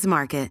Whole Foods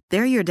Market.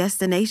 They're your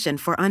destination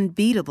for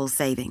unbeatable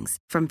savings,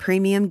 from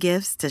premium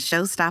gifts to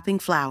show-stopping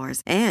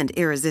flowers and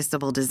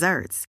irresistible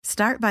desserts.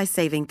 Start by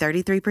saving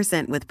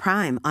 33% with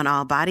Prime on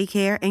all body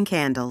care and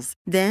candles.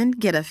 Then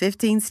get a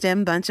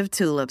 15-stem bunch of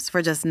tulips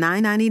for just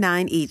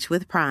 $9.99 each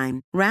with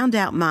Prime. Round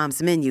out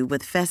Mom's menu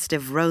with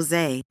festive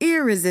rosé,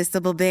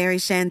 irresistible berry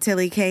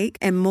chantilly cake,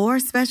 and more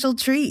special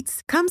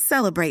treats. Come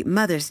celebrate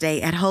Mother's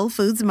Day at Whole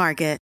Foods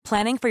Market.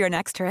 Planning for your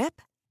next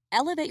trip?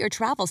 Elevate your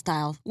travel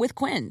style with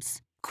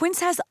Quince. Quince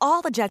has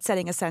all the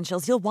jet-setting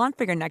essentials you'll want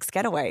for your next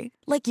getaway,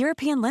 like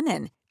European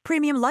linen,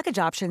 premium luggage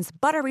options,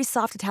 buttery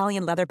soft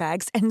Italian leather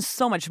bags, and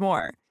so much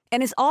more.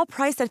 And is all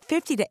priced at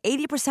 50 to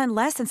 80%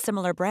 less than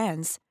similar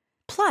brands.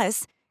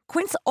 Plus,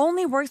 Quince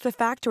only works with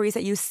factories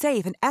that use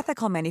safe and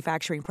ethical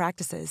manufacturing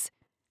practices.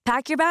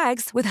 Pack your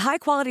bags with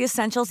high-quality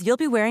essentials you'll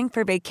be wearing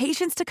for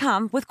vacations to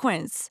come with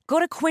Quince. Go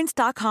to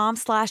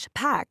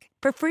quince.com/pack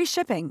for free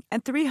shipping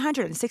and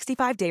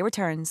 365-day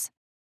returns.